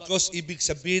 bagkus ibig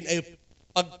sabihin ay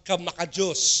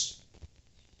pagkamakadiyos.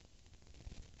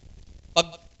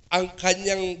 Pag ang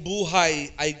kanyang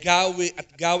buhay ay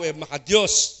gawe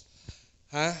makadiyos,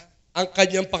 ang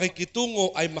kanyang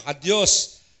pakikitungo ay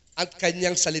makadiyos, at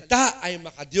kanyang salita ay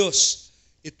makadiyos,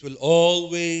 it will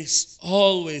always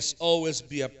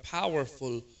be a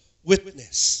powerful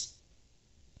witness.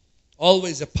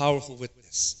 Always a powerful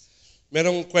witness.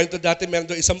 Merong kwento dati, meron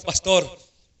doon isang pastor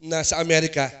na sa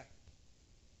Amerika.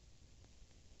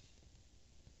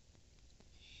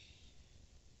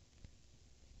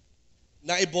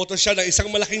 Naiboto siya ng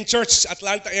isang malaking church sa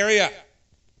Atlanta area.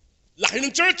 Laki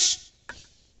ng church.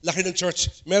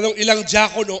 Merong ilang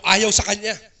diakono ayaw sa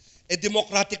kanya.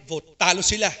 Democratic vote. Talo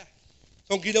sila.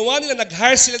 So, ang ginawa nila,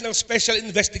 nag-hire sila ng special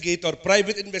investigator,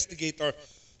 private investigator,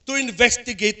 to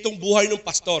investigate tong buhay ng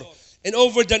pastor. And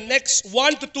over the next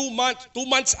 1 to 2 months, 2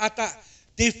 months ata,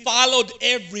 they followed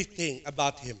everything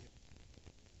about him.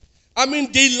 I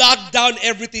mean, they locked down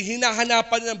everything.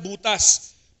 Hinahanapan ng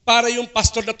butas para yung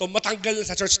pastor na to matanggal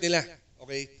sa church nila.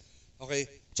 Okay?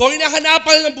 So,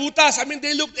 hinahanapan ng butas. I mean,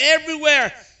 they looked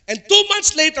everywhere. And 2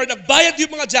 months later, nagbayad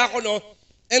yung mga diakono,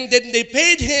 and then they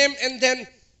paid him, and then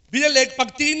binalik,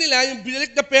 pagtingin nila, yung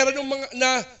binalik na pera ng mga,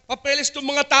 na papeles ng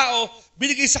mga tao,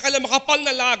 binigay sa kanila makapal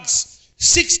na logs.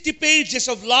 60 pages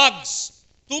of logs.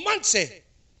 2 months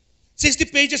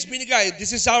 60 pages binigay.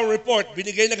 This is our report.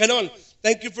 Binigay na ganon.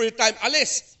 Thank you for your time.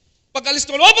 Alis. Pag alis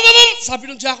naman,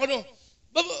 sabi ng diakono,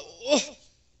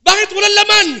 bakit walang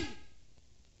laman?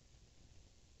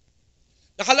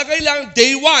 Nakalagay lang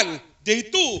day 1, day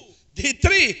 2, day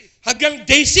 3, hanggang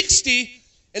day 60.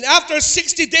 And after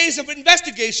 60 days of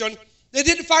investigation, they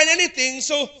didn't find anything,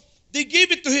 so they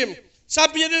gave it to him.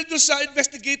 Sabi niya dito sa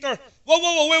investigator,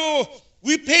 whoa.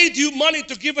 We paid you money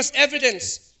to give us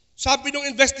evidence. Sabi ng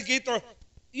investigator,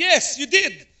 yes, you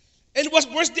did. And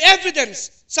where's the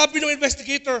evidence? Sabi ng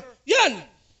investigator, yan,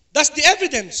 that's the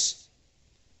evidence.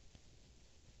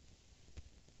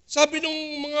 Sabi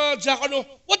ng mga diakono,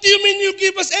 what do you mean you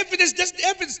give us evidence? That's the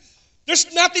evidence.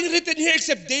 There's nothing written here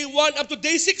except day 1 up to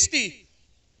day 60.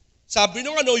 Sabi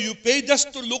nung you paid us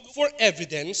to look for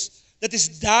evidence that is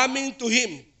damning to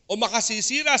him o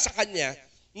makasisira sa kanya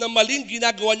na maling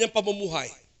ginagawa niyang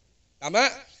pamumuhay. Tama?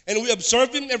 And we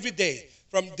observe him every day.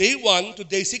 From day 1 to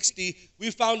day 60,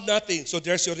 we found nothing. So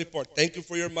there's your report. Thank you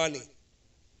for your money.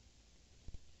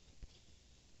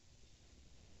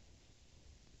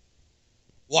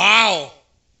 Wow!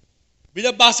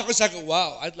 Binabasa ko sa akin,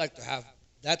 wow, I'd like to have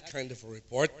that kind of a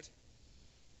report.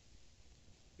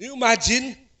 Can you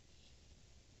imagine?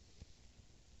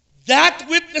 That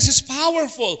witness is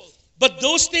powerful. But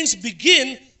those things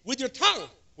begin with your tongue,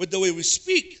 with the way we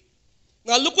speak.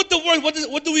 Now look at the word.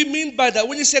 What do we mean by that?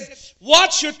 When he said,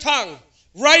 watch your tongue,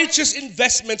 righteous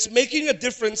investments, making a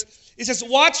difference, it says,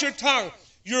 watch your tongue.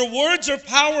 Your words are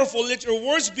powerful. Let your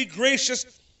words be gracious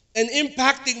and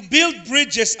impacting. Build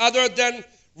bridges rather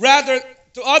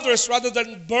to others rather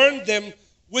than burn them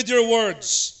with your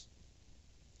words.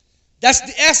 That's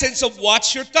the essence of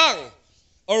watch your tongue.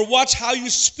 Or watch how you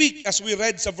speak, as we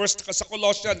read sa verse sa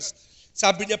Colossians.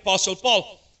 Sabi ni Apostle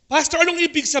Paul, Pastor, anong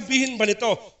ibig sabihin ba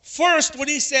nito? First, when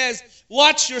he says,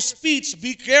 watch your speech,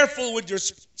 be careful with your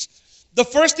speech. The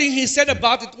first thing he said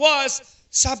about it was,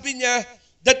 sabi niya,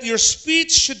 that your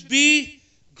speech should be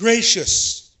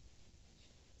gracious.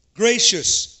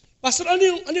 Gracious. Pastor,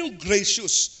 ano yung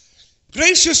gracious?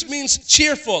 Gracious means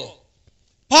cheerful,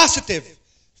 positive,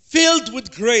 filled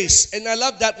with grace. And I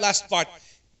love that last part.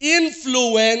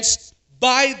 Influenced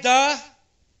by the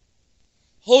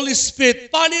Holy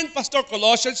Spirit. Paano yun, Pastor?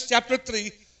 Colossians chapter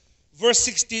 3, verse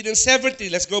 16 and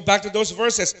 17. Let's go back to those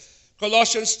verses.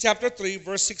 Colossians chapter 3,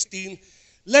 verse 16.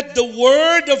 Let the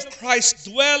word of Christ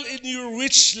dwell in you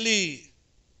richly,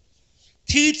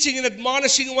 teaching and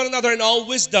admonishing one another in all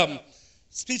wisdom,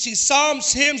 speaking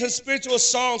psalms, hymns, and spiritual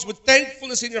songs with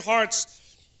thankfulness in your hearts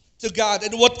to God.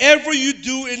 And whatever you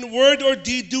do in word or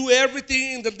deed, do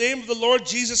everything in the name of the Lord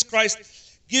Jesus Christ,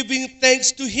 giving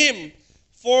thanks to Him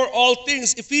for all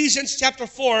things. Ephesians chapter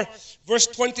 4, verse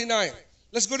 29.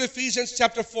 Let's go to Ephesians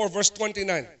chapter 4, verse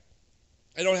 29.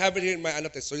 I don't have it here in my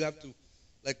annotations, so you have to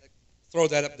throw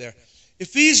that up there.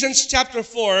 Ephesians chapter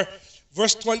 4,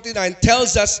 verse 29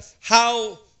 tells us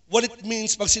what it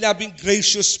means pag sinabing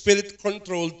gracious,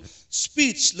 spirit-controlled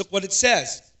speech. Look what it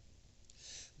says.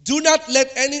 Do not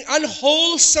let any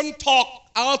unwholesome talk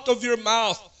out of your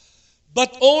mouth,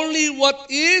 but only what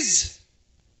is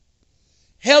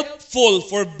helpful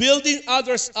for building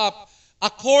others up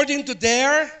according to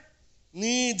their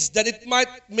needs, that it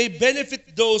may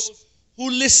benefit those who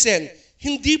listen.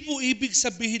 Hindi po ibig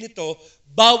sabihin ito,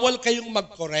 bawal kayong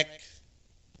mag-correct.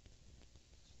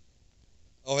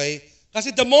 Okay?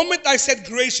 Kasi the moment I said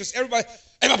gracious, everybody,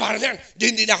 paano yan?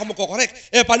 Hindi na ako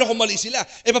magko-correct. Paano kung mali sila?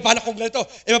 Paano kung ganito?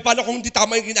 Paano kung hindi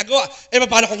tama yung ginagawa?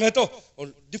 Paano kung ganito?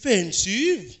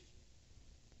 Defensive.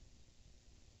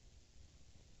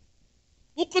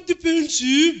 Huwag ka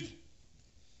defensive.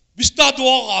 Bistado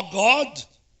ka agad.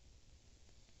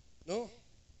 No.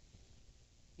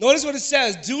 Notice what it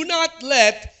says. Do not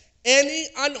let any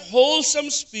unwholesome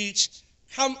speech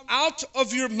come out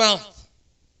of your mouth.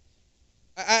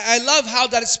 I love how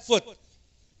that is put.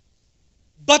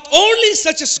 But only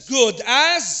such as good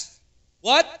as,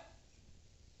 what?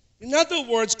 In other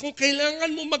words, kung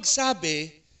kailangan mo magsabi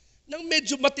ng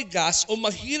medyo matigas o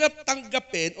mahirap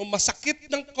tanggapin o masakit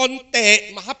ng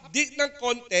konti, mahapdi ng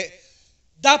konti,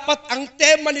 dapat ang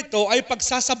tema nito ay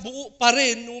pagsasabuo pa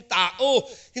rin ng tao,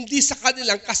 hindi sa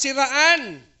kanilang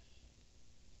kasiraan.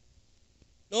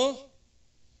 No?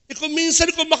 Kung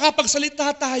minsan kung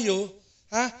makapagsalita tayo,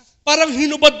 parang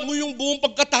hinubad mo yung buong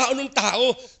pagkatao ng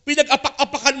tao,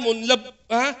 pinag-apak-apakan mo,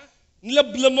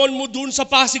 nilablamon mo dun sa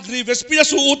Pasig Rivers,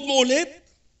 pinasuot mo ulit.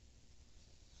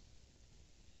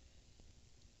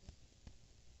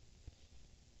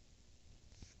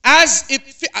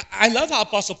 I love how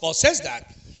Apostle Paul says that,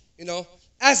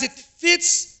 as it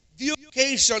fits the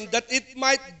occasion, that it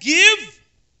might give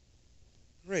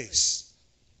grace.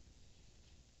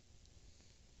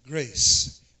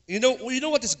 Grace. You know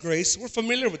what is grace? We're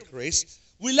familiar with grace.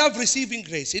 We love receiving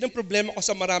grace. Yun ang problema ko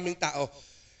sa maraming tao.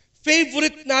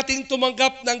 Favorite nating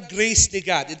tumanggap ng grace ni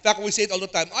God. In fact, we say it all the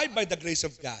time, I by the grace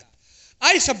of God.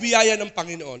 Ay sa biyaya ng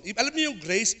Panginoon. Alam niyo yung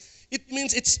grace, it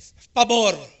means it's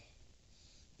pabor.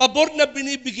 Pabor na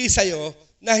binibigay sa'yo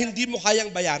na hindi mo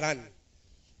kayang bayaran.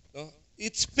 No?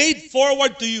 It's paid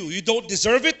forward to you. You don't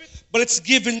deserve it, but it's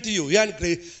given to you. Yan,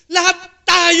 grace. Lahat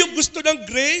tayo gusto ng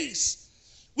grace.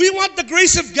 We want the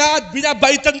grace of God.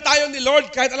 Binabaitan tayo ni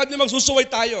Lord kahit alam niya magsusuway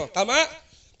tayo. Tama?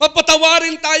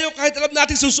 Papatawarin tayo kahit alam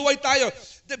natin susuway tayo.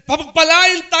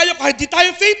 Papagpalain tayo kahit di tayo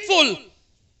faithful.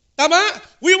 Tama?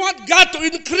 We want God to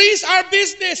increase our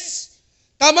business.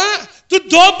 Tama? To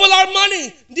double our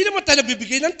money. Hindi naman tayo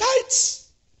nagbibigay ng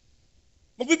tithes.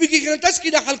 Magbibigay ka ng tithes,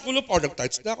 kinakalkulo pa.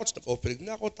 Nag-tithes na ako, nag-offering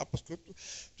na ako, tapos,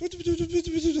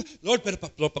 Lord, pero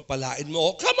pagpalain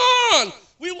mo. Come on!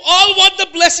 We all want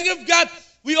the blessing of God.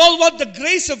 We all want the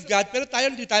grace of God, pero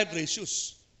tayo hindi tayo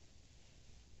gracious.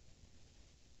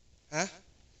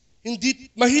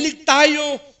 Mahilig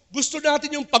tayo, gusto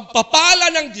natin yung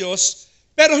pagpapala ng Diyos,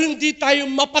 pero hindi tayo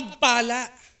mapagpala.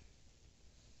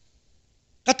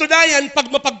 Katunayan, pag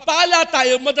mapagpala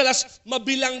tayo, madalas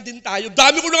mabilang din tayo.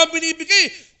 Dami ko na nga binibigay.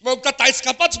 Magka-tithes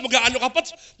ka pa, mag-ano ka pa,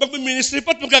 mag-ministry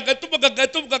pa,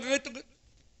 magaganto.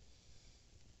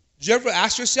 Do you ever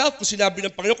ask yourself, kung sinabi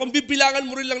ng Panginoon, kung bibilangan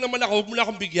mo rin lang naman ako, huwag mo na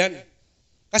akong bigyan.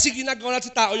 Kasi ginagawa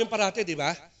natin sa tao yung parate, di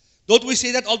ba? Don't we say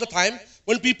that all the time?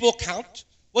 When people count,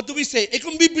 what do we say?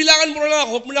 Kung bibilangan mo rin lang ako,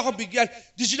 huwag mo na akong bigyan.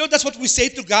 Did you know that's what we say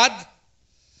to God?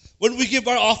 When we give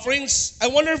our offerings? I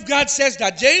wonder if God says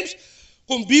that. James,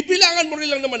 Kung bibilangan mo rin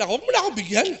lang naman ako, huwag mo na ako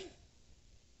bigyan.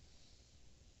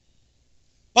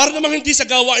 Para namang hindi sa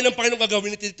gawain ng Panginoon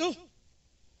gagawin natin ito.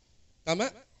 Tama?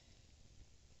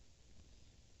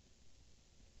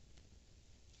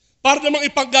 Para namang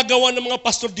ipaggagawa ng mga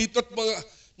pastor dito at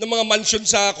ng mga mansion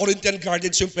sa Corinthian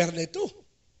Gardens yung pera na ito.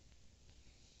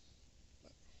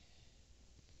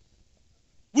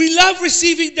 We love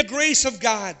receiving the grace of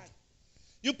God.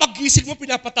 Yung paggising mo,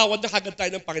 pinapatawad na kagad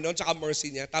tayo ng Panginoon tsaka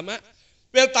mercy niya. Tama?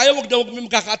 Pero tayo, wag may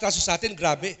magkakaatraso sa atin.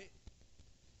 Grabe.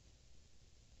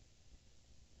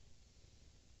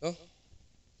 No?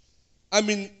 I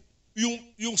mean,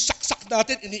 yung saksak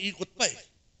natin, iniikot pa eh.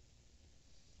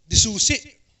 Disusi.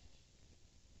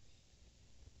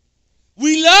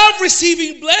 We love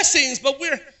receiving blessings, but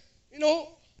we're,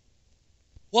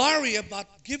 worry about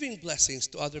giving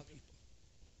blessings to other people.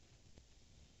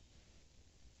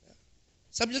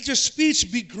 Sabi, let your speech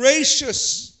be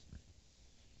gracious.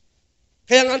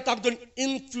 Kaya nga ang tawag doon,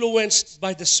 influenced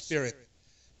by the Spirit.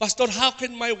 Pastor, how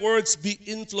can my words be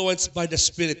influenced by the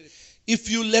Spirit? If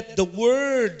you let the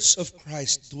words of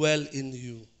Christ dwell in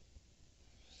you.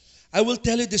 I will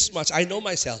tell you this much. I know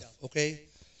myself, okay?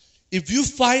 If you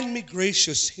find me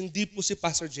gracious, hindi po si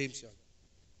Pastor James yun.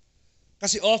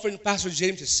 Kasi often, Pastor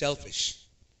James is selfish.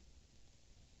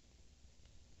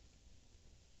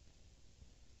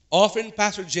 Often,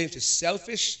 Pastor James is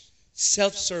selfish,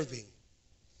 self-serving.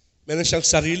 Meron siyang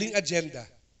sariling agenda.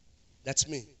 That's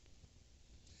me.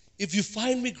 If you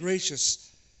find me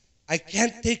gracious, I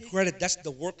can't take credit. That's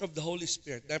the work of the Holy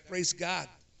Spirit. And I praise God.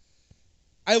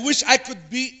 I wish I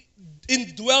could be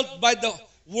indwelt by the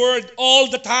Word all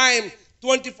the time,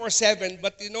 24/7.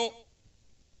 But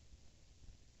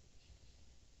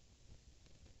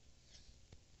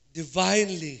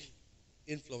divinely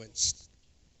influenced.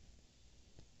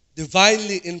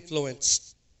 Divinely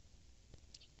influenced.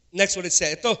 Next what it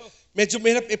says. Ito, medyo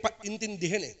mahirap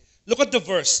ipaintindihan eh. Look at the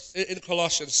verse in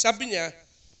Colossians. Sabi niya,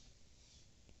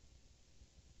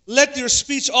 let your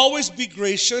speech always be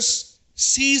gracious,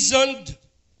 seasoned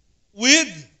with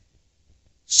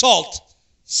salt.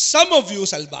 Some of you,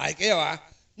 salbahay kayo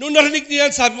nung narinig niyo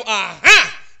yan, sabi mo, aha!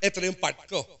 Ito na yung part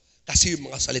ko. Kasi yung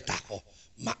mga salita ko,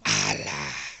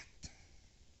 maalat.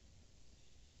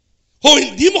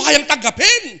 Hindi mo kayang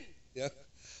tanggapin. Yeah.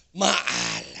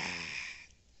 Maalat.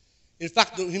 In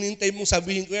fact, nung hinintay mong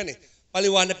sabihin ko yan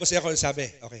paliwanag ko siya kung sabi.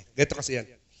 Okay, ganito kasi yan.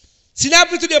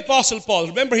 Sinabi to the Apostle Paul,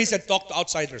 remember he said, talk to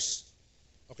outsiders.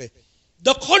 Okay.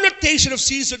 The connotation of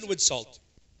seasoned with salt.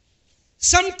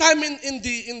 Sometime in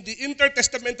the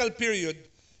intertestamental period,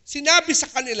 sinabi sa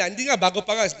kanila, hindi nga, bago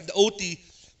pa nga, the OT,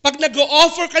 pag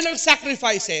nag-o-offer ka ng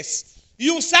sacrifices,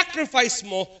 yung sacrifice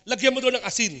mo, lagyan mo doon ng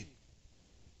asin.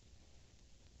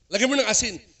 Lagyan mo ng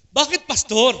asin. Bakit,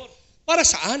 pastor? Para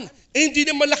saan? Hindi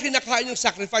naman laki nakain yung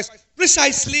sacrifice.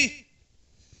 Precisely.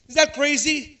 Is that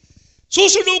crazy?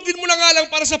 Susunugin mo na nga lang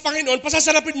para sa Panginoon,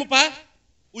 pasasarapin mo pa?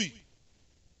 Uy.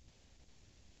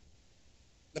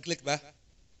 Nag-click ba?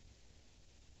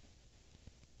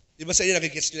 Di ba sa inyo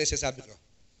nagigets nyo na yung sasabi ko?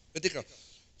 Ganti ko.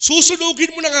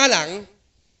 Susunugin mo na nga lang,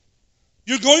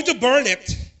 you're going to burn it,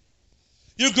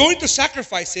 you're going to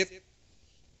sacrifice it,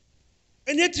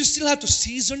 and yet you still have to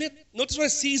season it. Notice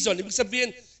what season, ibig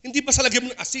sabihin, hindi pa sa lagyan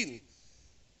mo ng asin.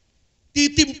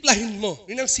 Titimplahin mo.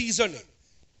 Yun ang season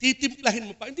Titimplahin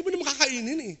mo pa. Hindi mo na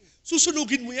makakainin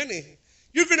Susunugin mo yan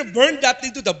You're gonna burn that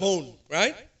thing to the bone.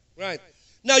 Right? Right.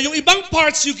 Now, yung ibang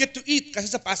parts you get to eat kasi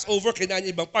sa Passover, kinain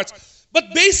niya ibang parts.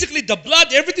 But basically, the blood,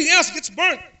 everything else gets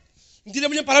burnt. Hindi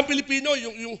naman yan parang Pilipino,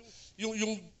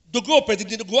 yung dugo, pwede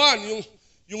dinuguan,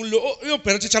 yung loo,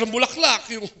 pero chicharong bulaklak,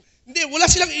 hindi, wala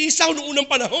silang isaw noong unang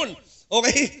panahon.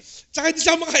 Okay? Tsaka hindi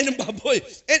sila makain ng baboy.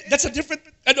 And that's a different,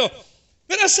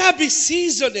 Pero sabi,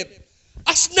 season it.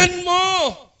 Asnan mo.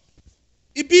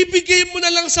 Ibibigay mo na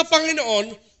lang sa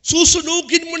Panginoon,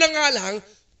 susunugin mo na nga lang,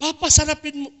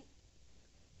 papasarapin mo.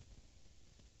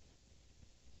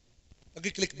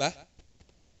 Nag-click ba?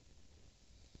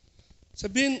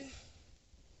 Sabihin,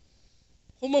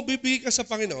 kung magbibigay ka sa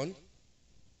Panginoon,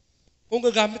 kung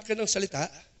gagamit ka ng salita,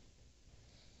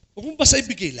 huwag mong basta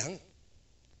ibigay lang.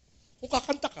 Kung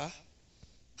kakanta ka,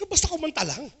 basta kumanta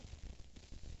lang.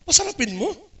 Pasarapin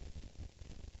mo.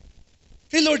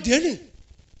 Kay Lord yan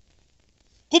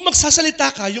Kung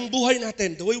magsasalita ka, yung buhay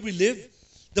natin, the way we live,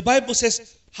 the Bible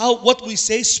says, what we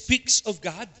say speaks of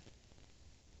God.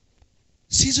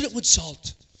 Season it with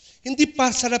salt. Hindi pa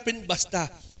sarapin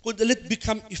basta, kundi let it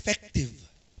become effective.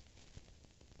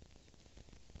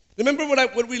 Remember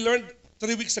what we learned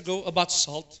 3 weeks ago about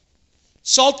salt?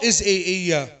 Salt is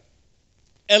a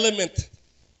element.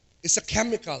 It's a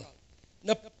chemical.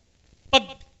 Na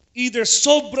pag Either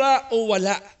sobra o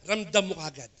wala, ramdam mo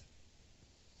kagad.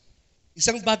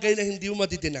 Isang bagay na hindi mo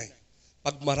madi-deny.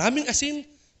 Pag maraming asin,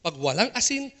 pag walang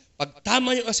asin, pag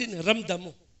tama yung asin, ramdam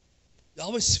mo. You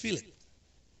always feel it.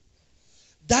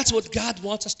 That's what God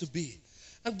wants us to be.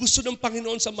 Ang gusto ng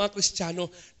Panginoon sa mga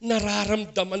Kristiyano,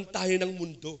 nararamdaman tayo ng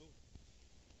mundo.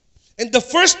 And the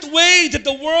first way that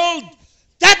the world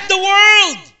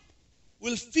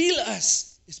will feel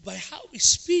us is by how we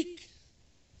speak.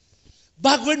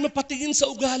 Bago rin mapatingin sa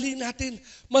ugali natin,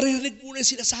 maririnig muna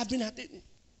yung sinasabi natin.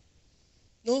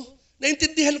 No?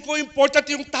 Naintindihan ko, important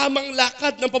yung tamang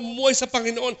lakad ng pamumuhay sa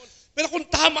Panginoon. Pero kung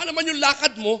tama naman yung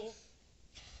lakad mo,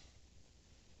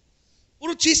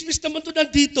 puro chismis naman to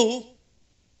nandito.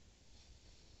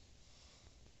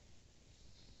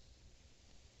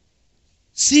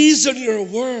 Season your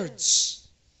words.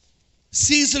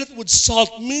 Season it with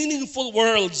salt, meaningful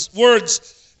words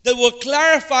that will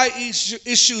clarify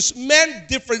issues, mend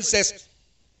differences,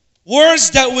 words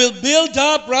that will build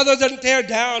up rather than tear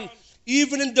down,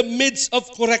 even in the midst of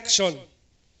correction.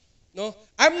 No?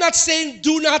 I'm not saying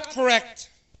do not correct.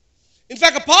 In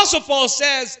fact, Apostle Paul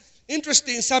says,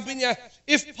 interesting, sabi niya,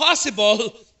 if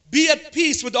possible, be at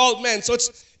peace with all men. So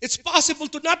it's possible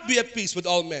to not be at peace with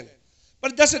all men.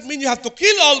 But it doesn't mean you have to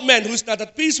kill all men who's not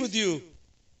at peace with you.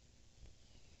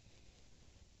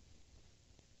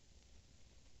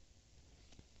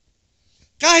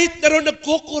 Kahit na rin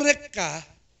nagko-correct ka,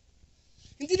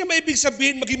 hindi na maibig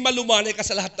sabihin maging malumanay ka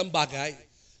sa lahat ng bagay.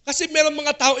 Kasi meron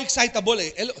mga tao excitable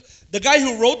eh. The guy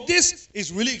who wrote this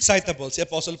is really excitable. Si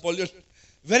Apostle Paul yun.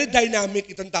 Very dynamic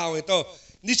itong tao ito.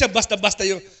 Hindi siya basta-basta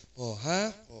yung,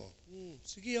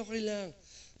 sige, okay lang.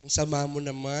 Ang sama mo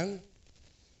naman.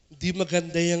 Hindi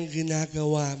maganda yung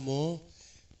ginagawa mo.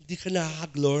 Hindi ka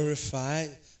nakaka-glorify.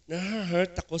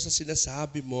 Na-hurt ako sa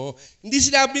sinasabi mo. Hindi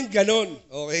sinabing ganon.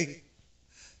 Okay?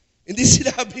 Hindi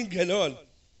sinabing ganon.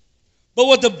 But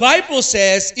what the Bible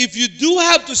says, if you do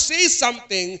have to say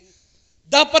something,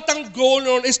 dapat ang goal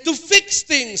nun is to fix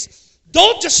things.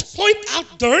 Don't just point out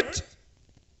dirt.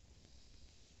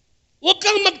 Huwag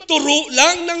kang magturo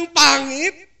lang ng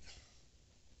pangit.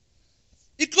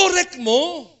 I-correct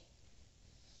mo.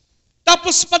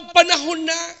 Tapos pag panahon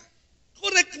na,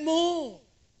 correct mo.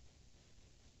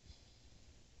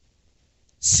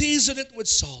 Season it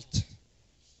with salt.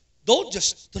 Don't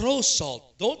just throw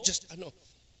salt. Don't just,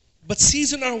 but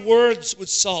season our words with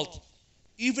salt,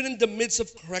 even in the midst of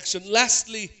correction.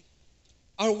 Lastly,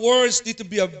 our words need to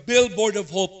be a billboard of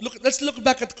hope. Let's look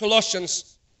back at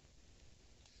Colossians,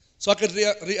 so I can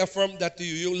reaffirm that to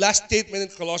you. Yung last statement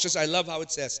in Colossians, I love how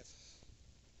it says.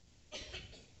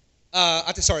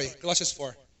 Colossians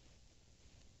 4.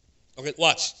 Okay,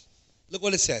 watch. Look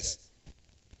what it says.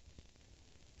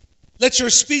 Let your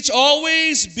speech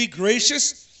always be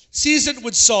gracious, seasoned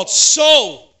with salt.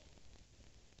 So,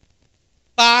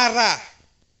 para.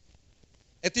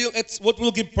 It's what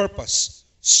will give purpose.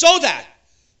 So that,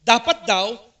 dapat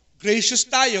daw, gracious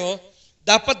tayo,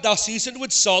 dapat daw seasoned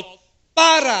with salt,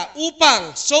 para,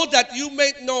 upang, so that you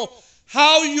may know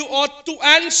how you ought to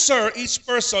answer each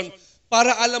person,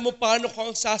 para alam mo paano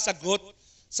kang sasagot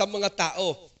sa mga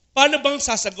tao. Paano bang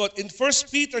sasagot? In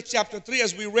 1 Peter chapter 3,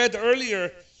 as we read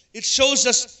earlier, it shows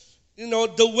us,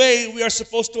 the way we are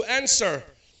supposed to answer.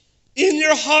 In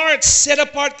your hearts, set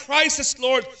apart Christ as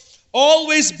Lord.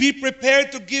 Always be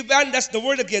prepared to give an, that's the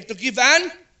word again, to give an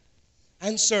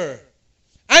answer.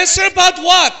 Answer about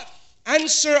what?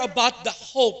 Answer about the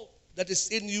hope that is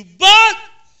in you. But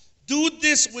do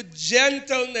this with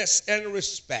gentleness and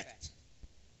respect.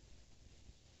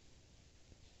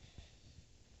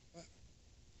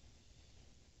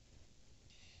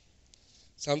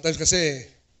 Sometimes kasi,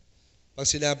 pag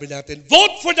sinabi natin,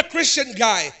 vote for the Christian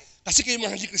guy. Kasi kayo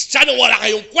mga hindi Kristiyano, wala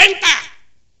kayong kwenta.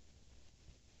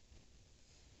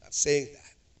 Not saying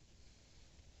that.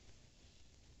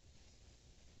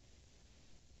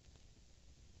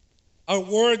 Our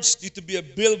words need to be a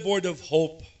billboard of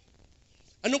hope.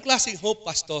 Anong klaseng hope,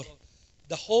 Pastor?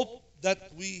 The hope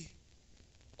that we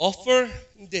offer?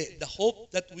 Hindi. The hope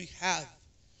that we have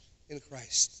in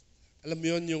Christ. Alam mo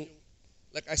yun, yung,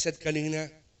 like I said kanina,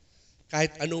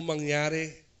 kahit anong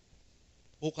mangyari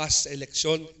bukas sa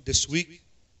eleksyon this week,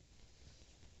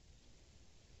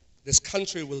 this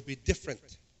country will be different.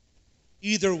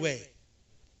 Either way.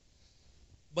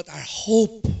 But our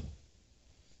hope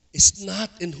is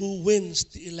not in who wins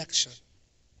the election.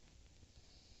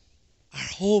 Our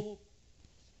hope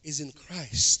is in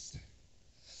Christ.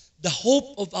 The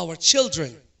hope of our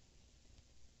children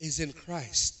is in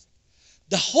Christ.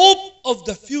 The hope of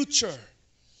the future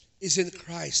is in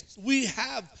Christ. We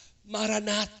have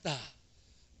Maranatha,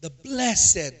 the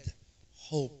blessed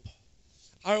hope.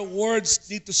 Our words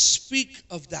need to speak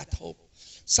of that hope.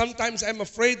 Sometimes I'm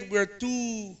afraid we're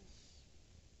too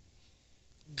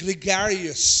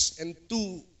gregarious and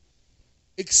too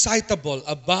excitable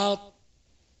about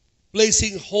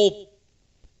placing hope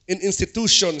in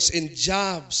institutions, in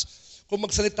jobs. Kung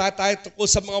magsalita tayo tungkol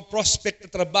sa mga prospect na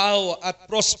trabaho at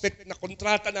prospect na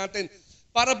kontrata natin,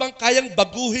 para bang kayang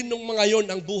baguhin ng mga yon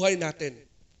ang buhay natin?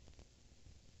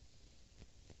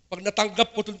 Pag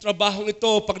natanggap ko itong trabahong ito,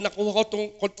 pag nakuha ko itong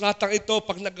kontratang ito,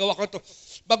 pag nagawa ko ito,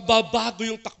 magbabago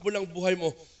yung takbo ng buhay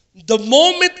mo. The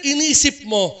moment inisip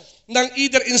mo ng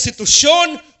either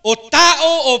institusyon o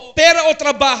tao o pera o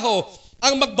trabaho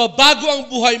ang magbabago ang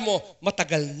buhay mo,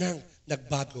 matagal nang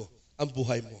nagbago ang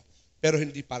buhay mo. Pero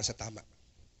hindi para sa tama.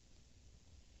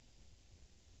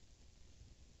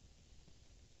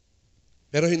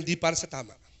 Pero hindi para sa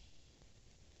tama.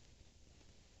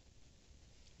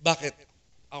 Bakit?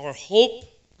 Our hope,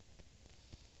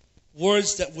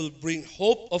 words that will bring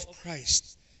hope of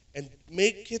Christ and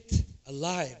make it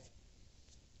alive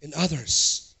in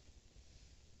others.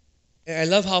 And I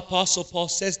love how Apostle Paul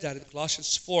says that in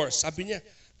Colossians 4. Sabi niya,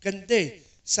 ganda.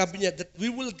 Sabi niya that we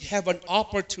will have an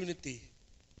opportunity.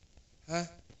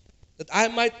 That I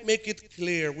might make it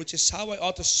clear, which is how I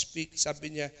ought to speak.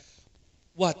 Sabi niya,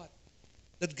 what?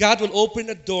 That God will open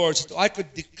the doors so I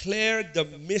could declare the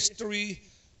mystery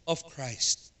of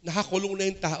Christ. Nakakulong na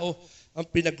yung tao, ang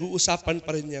pinag-uusapan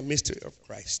pa rin niya, mystery of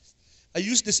Christ. I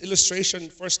used this illustration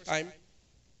first time.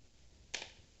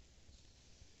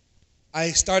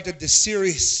 I started this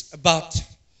series about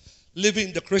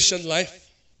living the Christian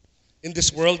life in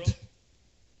this world.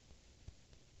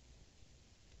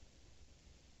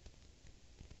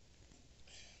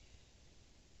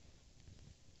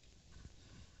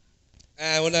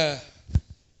 I want to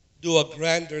do a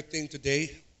grander thing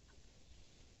today.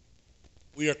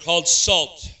 We are called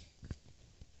salt.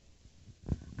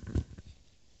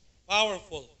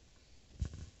 Powerful.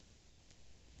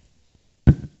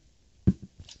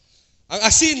 Ang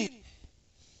asin,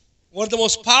 one of the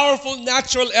most powerful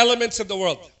natural elements of the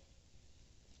world.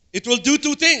 It will do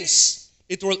two things.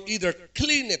 It will either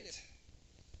clean it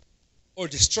or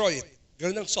destroy it.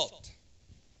 Ganun ang salt.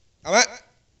 Tama?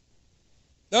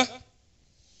 No?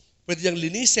 Pwede niyang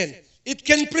linisin. It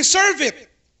can preserve it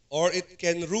or it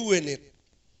can ruin it.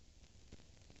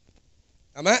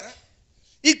 Tama?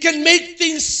 It can make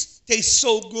things taste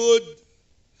so good.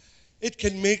 It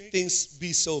can make things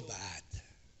be so bad.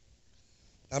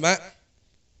 Tama?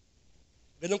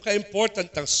 Ganun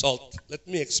ka-important ang salt. Let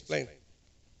me explain.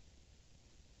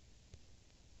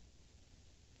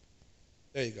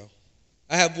 There you go.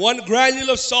 I have 1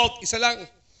 granule of salt, isa lang.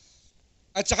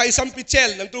 At saka isang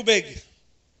pitchel ng tubig.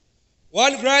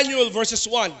 1 granule versus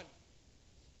 1.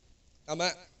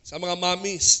 Tama? Sa mga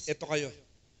mommies, ito kayo.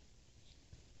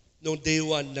 Noong day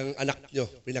 1 ng anak nyo,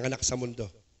 pinanganak sa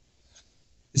mundo.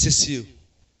 This is you.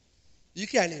 You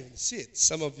can't even see it.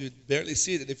 Some of you barely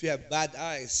see it. And if you have bad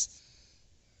eyes,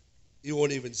 you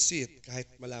won't even see it kahit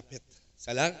malapit.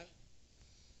 Salang?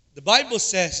 The Bible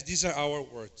says these are our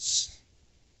words.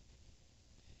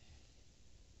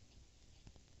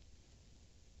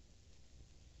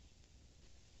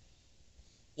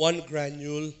 One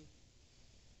granule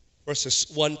versus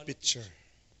 1 pitcher.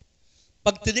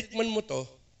 Pag tinikman mo to,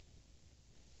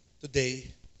 today,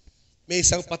 may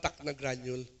isang patak na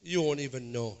granule, you won't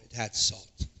even know it had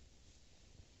salt.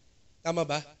 Tama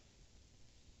ba?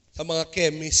 Sa mga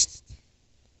chemist,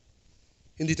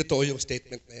 hindi totoo yung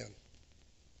statement na yan.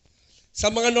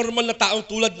 Sa mga normal na taong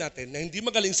tulad natin na hindi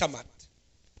magaling sa math,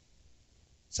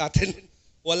 sa atin,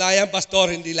 wala yan,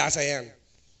 pastor, hindi lasa yan.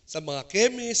 Sa mga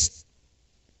chemist,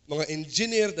 mga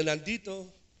engineer na nandito,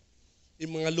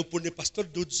 yung mga lupo ni Pastor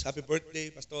Dudes, happy birthday,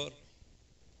 Pastor.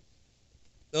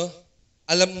 No?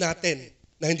 Alam natin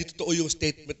na hindi totoo yung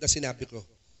statement na sinabi ko.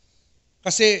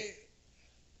 Kasi,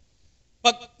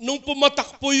 nung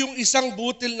pumatak po yung isang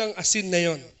butil ng asin na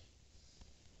yon,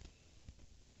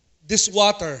 this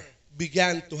water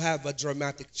began to have a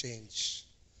dramatic change.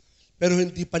 Pero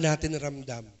hindi pa natin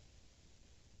naramdam.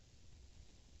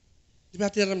 Hindi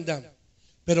pa natin naramdam.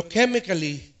 Pero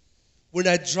chemically, when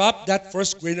I dropped that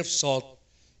first grain of salt,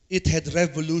 it had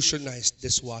revolutionized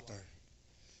this water.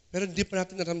 Pero hindi pa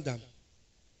natin naramdam.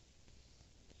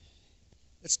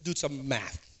 Let's do some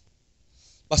math.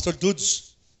 Pastor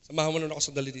Dudes, samahan mo na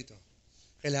ako sandali dito.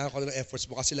 Kailangan ko na ng efforts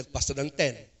mo kasi lagpas na ng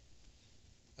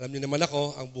 10. Alam niyo naman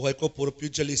ako, ang buhay ko puro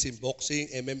pugilism, boxing,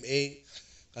 MMA,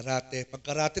 karate. Pag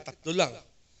karate, 3 lang.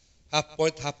 Half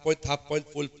point,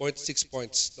 full point, 6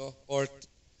 points. No? Or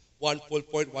 1 full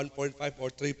point, 1.5, or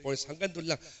 3 points. Hanggang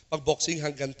doon lang. Pag boxing,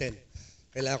 hanggang 10.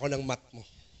 Kailangan ko ng math mo.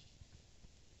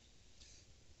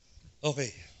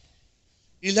 Okay.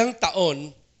 Ilang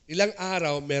taon, ilang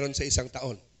araw meron sa isang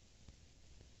taon?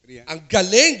 Ang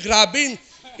galing, grabe.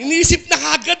 Inisip na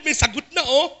kagad, may sagot na,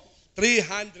 oh.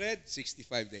 65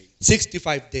 days.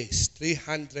 65 days.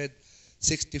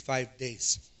 365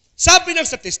 days. Sabi ng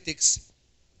statistics,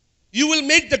 you will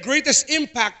make the greatest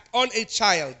impact on a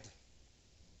child.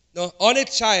 No, on a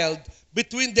child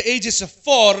between the ages of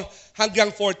 4 hanggang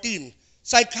 14.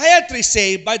 Psychiatrists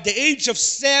say by the age of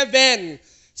 7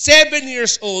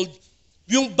 years old,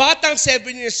 yung batang 7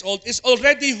 years old is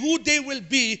already who they will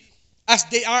be as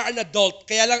they are an adult.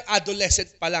 Kaya lang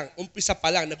adolescent pa lang, umpisa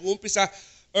pa lang, nag-uumpisa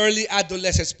early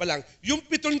adolescence pa lang. Yung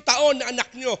 7 taon na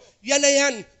anak nyo, yan na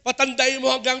yan. Patandayin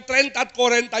mo hanggang 30 at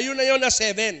 40, yun na yun na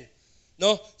 7.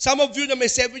 No? Some of you na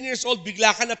may 7 years old,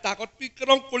 bigla ka natakot.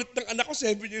 Pikrong kulit ng anak ko,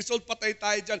 7 years old, patay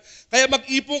tayo dyan. Kaya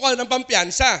mag-ipon ka ng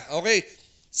pampiyansa. Okay?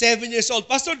 7 years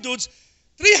old. Pastor Dudes,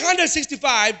 365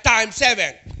 times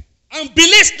 7. Ang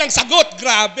bilis ng sagot,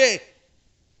 grabe.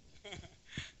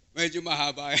 Medyo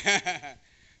mahaba.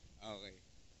 Okay.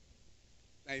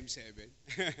 Times 7.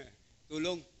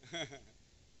 Tulong.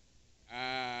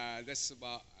 That's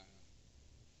about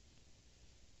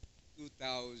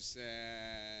 2,000.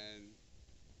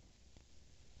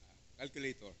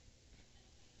 Calculator.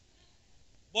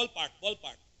 Ballpark.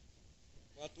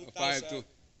 Mga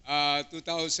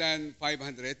 2,555.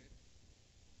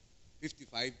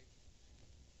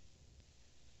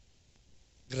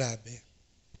 Grabe.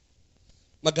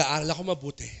 Mag-aaral ako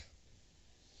mabuti.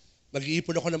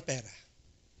 Mag-iipon ako ng pera.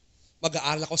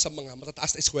 Mag-aaral ako sa mga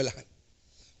matataas na eskwelahan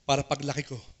para paglaki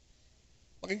ko,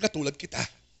 maging katulad kita.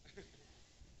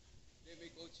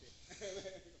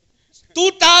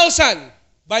 2,000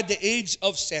 by the age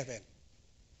of 7.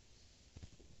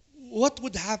 What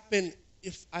would happen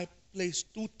if I place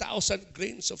 2,000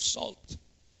 grains of salt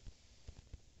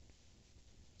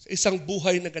sa isang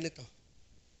buhay na ganito?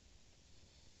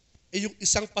 Eh yung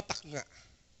isang patak nga,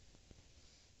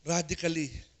 radically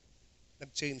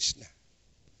nag-change na.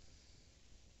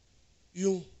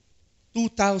 Yung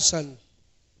 2,555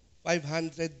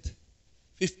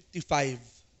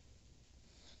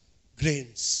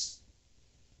 grains.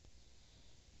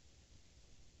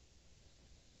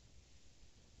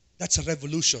 That's a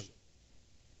revolution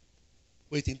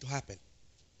waiting to happen.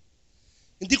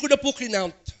 Hindi ko na po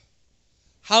kinount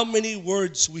how many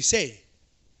words we say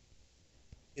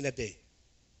in a day.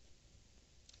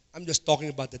 I'm just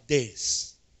talking about the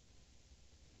days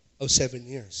of 7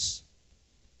 years.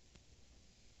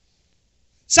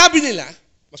 Sabi nila,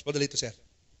 mas madali ito, sir.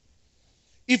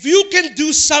 If you can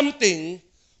do something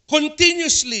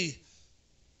continuously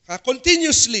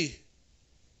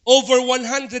over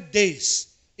 100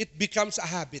 days, it becomes a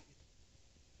habit.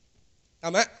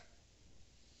 Tama?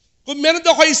 Kung meron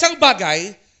daw kayo isang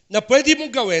bagay na pwede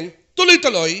mong gawin,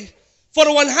 tuloy-tuloy, for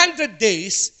 100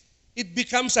 days, it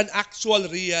becomes an actual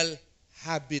real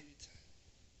habit.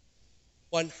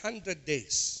 100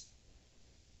 days.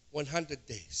 100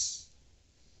 days.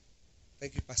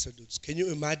 Thank you, Pastor Dudes. Can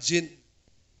you imagine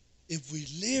if we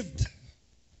lived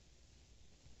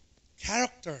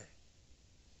character,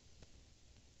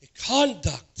 a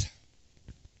conduct,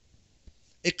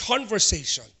 a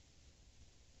conversation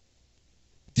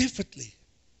differently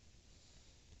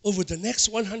over the next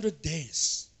 100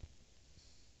 days?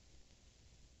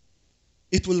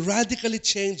 It will radically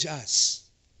change us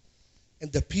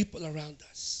and the people around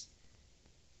us.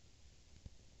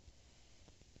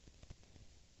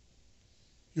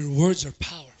 Your words are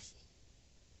powerful.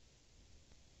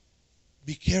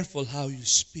 Be careful how you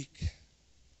speak.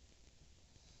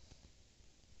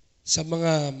 Sa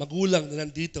mga magulang na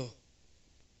nandito,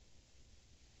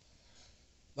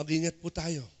 mag-ingat po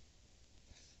tayo.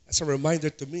 As a reminder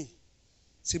to me,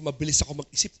 kasi mabilis ako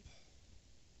mag-isip.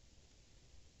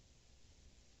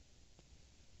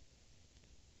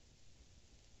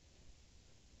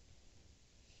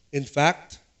 In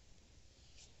fact,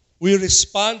 we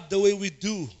respond the way we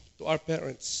do to our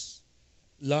parents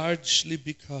largely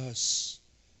because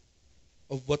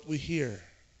of what we hear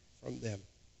from them.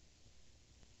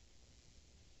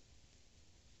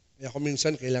 Kaya kung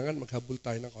minsan kailangan maghabol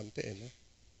tayo ng konti. No?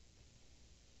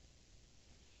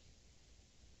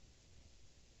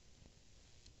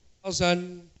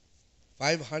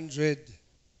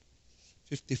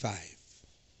 $1,555.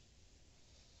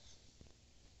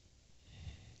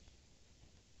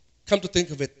 Come to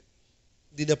think of it,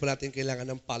 hindi na pa natin kailangan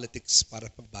ng politics para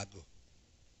pagbago.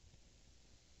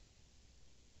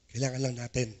 Kailangan lang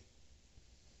natin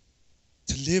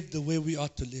to live the way we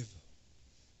ought to live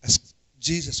as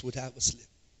Jesus would have us live.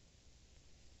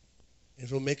 It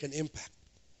will make an impact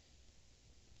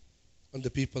on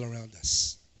the people around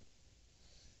us.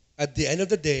 At the end of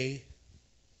the day,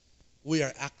 we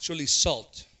are actually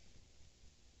salt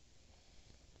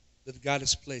that God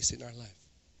has placed in our life,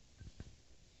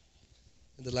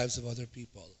 in the lives of other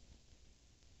people.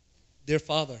 Dear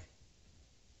Father,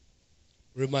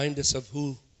 remind us of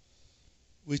who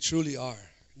we truly are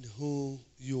and who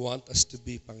you want us to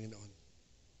be, Panginoon.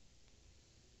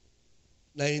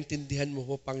 Naiintindihan mo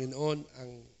po, Panginoon,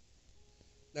 ang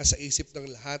nasa isip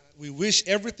ng lahat. We wish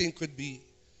everything could be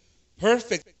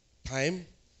perfect time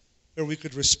where we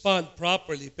could respond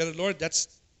properly. Pero Lord,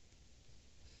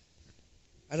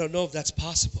 I don't know if that's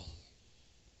possible.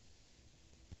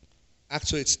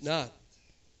 Actually, it's not.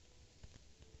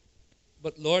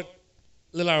 But Lord,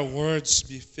 let our words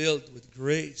be filled with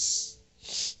grace.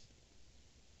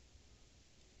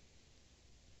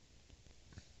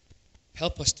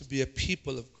 Help us to be a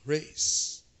people of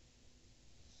grace.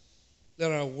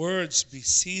 Let our words be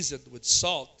seasoned with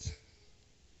salt.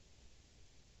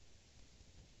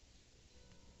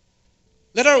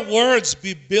 Let our words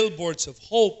be billboards of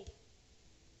hope.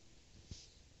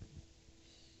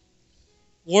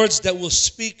 Words that will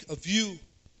speak of you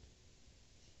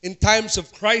in times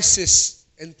of crisis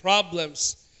and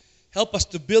problems. Help us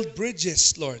to build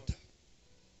bridges, Lord,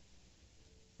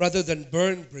 rather than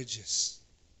burn bridges.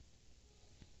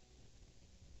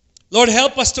 Lord,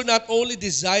 help us to not only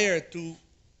desire to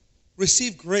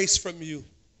receive grace from you,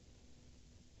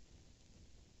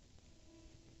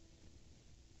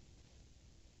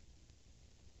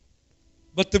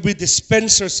 but to be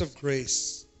dispensers of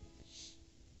grace,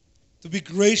 to be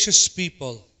gracious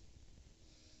people,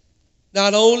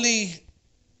 not only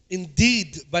in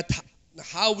deed, but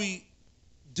how we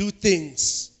do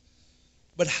things,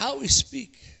 but how we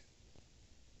speak.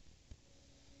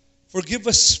 Forgive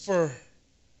us for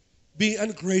being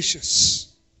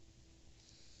ungracious.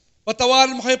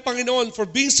 Patawarin mo kayo, Panginoon, for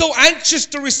being so anxious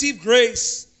to receive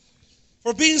grace,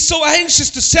 for being so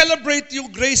anxious to celebrate yung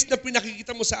grace na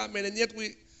pinakikita mo sa amin, and yet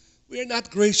we are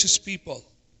not gracious people.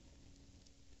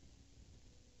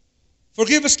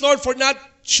 Forgive us, Lord, for not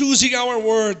choosing our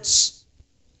words,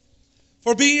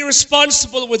 for being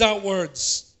irresponsible with our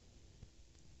words.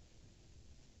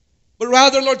 But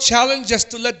rather, Lord, challenge us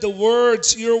to let the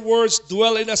words, your words,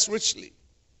 dwell in us richly,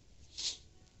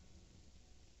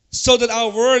 so that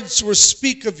our words will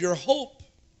speak of your hope,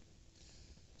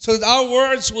 so that our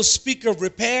words will speak of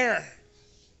repair,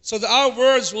 so that our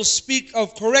words will speak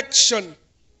of correction,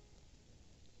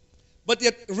 but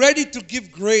yet ready to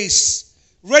give grace,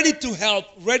 ready to help,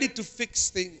 ready to fix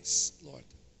things, Lord.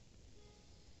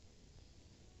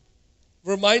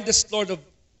 Remind us, Lord, of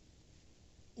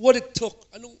what it took,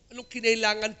 anong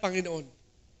kinailangan, Panginoon,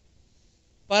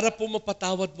 para po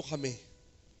mapatawad mo kami.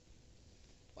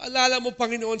 Paalala mo,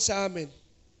 Panginoon, sa amin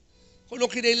kung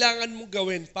anong kinailangan mong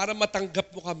gawin para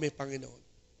matanggap mo kami, Panginoon.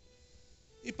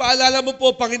 Ipaalala mo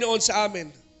po, Panginoon, sa amin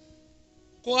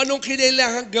kung anong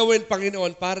kinailangan gawin,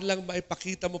 Panginoon, para lang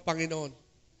maipakita mo, Panginoon,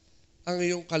 ang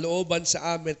iyong kalooban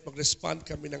sa amin at mag-respond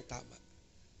kami ng tama.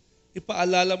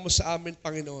 Ipaalala mo sa amin,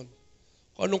 Panginoon,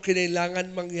 kung anong kinailangan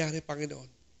mangyari, Panginoon,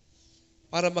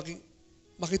 para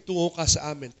makitungo ka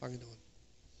sa amin, Panginoon.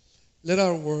 Let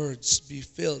our words be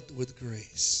filled with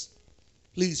grace.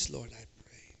 Please, Lord, I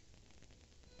pray.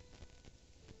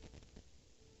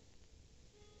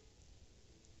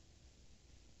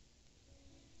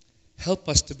 Help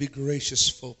us to be gracious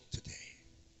folk today.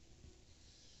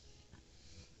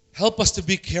 Help us to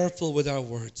be careful with our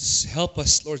words. Help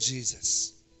us, Lord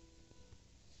Jesus,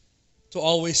 to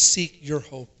always seek your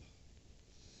hope.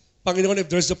 Panginoon, if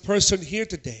there's a person here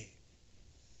today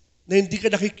na hindi ka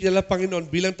nakikilala, Panginoon,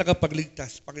 bilang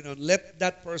tagapagligtas, Panginoon, let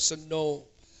that person know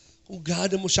kung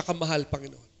gaano mo siya kamahal,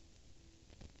 Panginoon.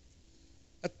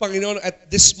 At Panginoon, at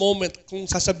this moment, kung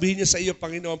sasabihin niya sa iyo,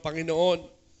 Panginoon, Panginoon,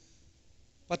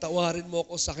 patawarin mo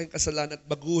ako sa aking kasalanan at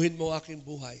baguhin mo aking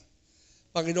buhay.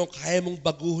 Panginoon, kaya mong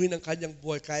baguhin ang kanyang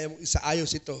buhay, kaya mong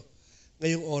isaayos ito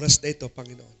ngayong oras na ito,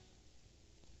 Panginoon.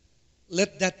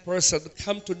 Let that person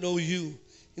come to know you.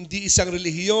 Hindi isang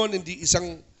relihiyon, hindi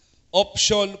isang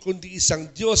option, kundi isang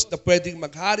Diyos na pwedeng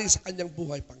maghari sa kanyang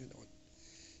buhay, Panginoon.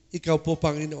 Ikaw po,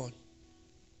 Panginoon,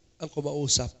 ang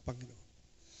kumausap, Panginoon.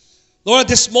 Lord,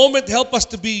 at this moment, help us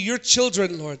to be your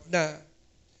children, Lord, na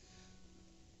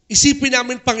isipin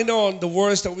namin, Panginoon, the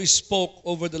words that we spoke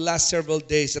over the last several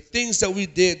days, the things that we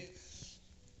did,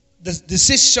 the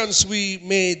decisions we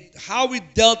made, how we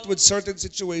dealt with certain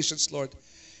situations, Lord.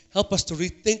 Help us to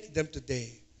rethink them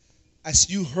today as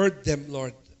you heard them,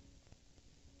 Lord.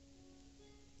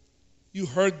 You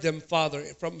heard them, Father,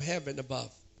 from heaven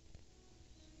above.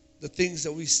 The things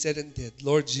that we said and did.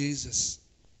 Lord Jesus,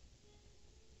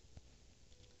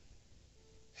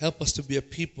 Help us to be a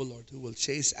people, Lord, who will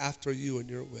chase after you and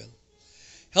your will.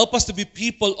 Help us to be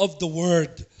people of the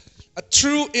Word, a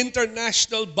true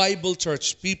international Bible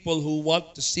church, people who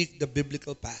want to seek the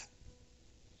biblical path.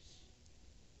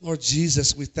 Lord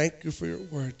Jesus, we thank you for your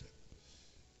Word.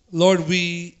 Lord,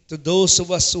 to those of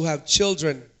us who have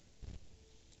children,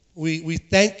 we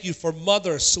thank you for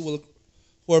mothers who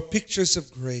are pictures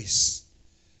of grace.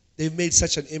 They've made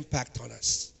such an impact on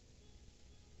us.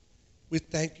 We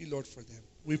thank you, Lord, for them.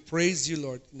 We praise you,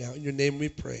 Lord. Now, in your name we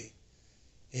pray.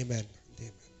 Amen.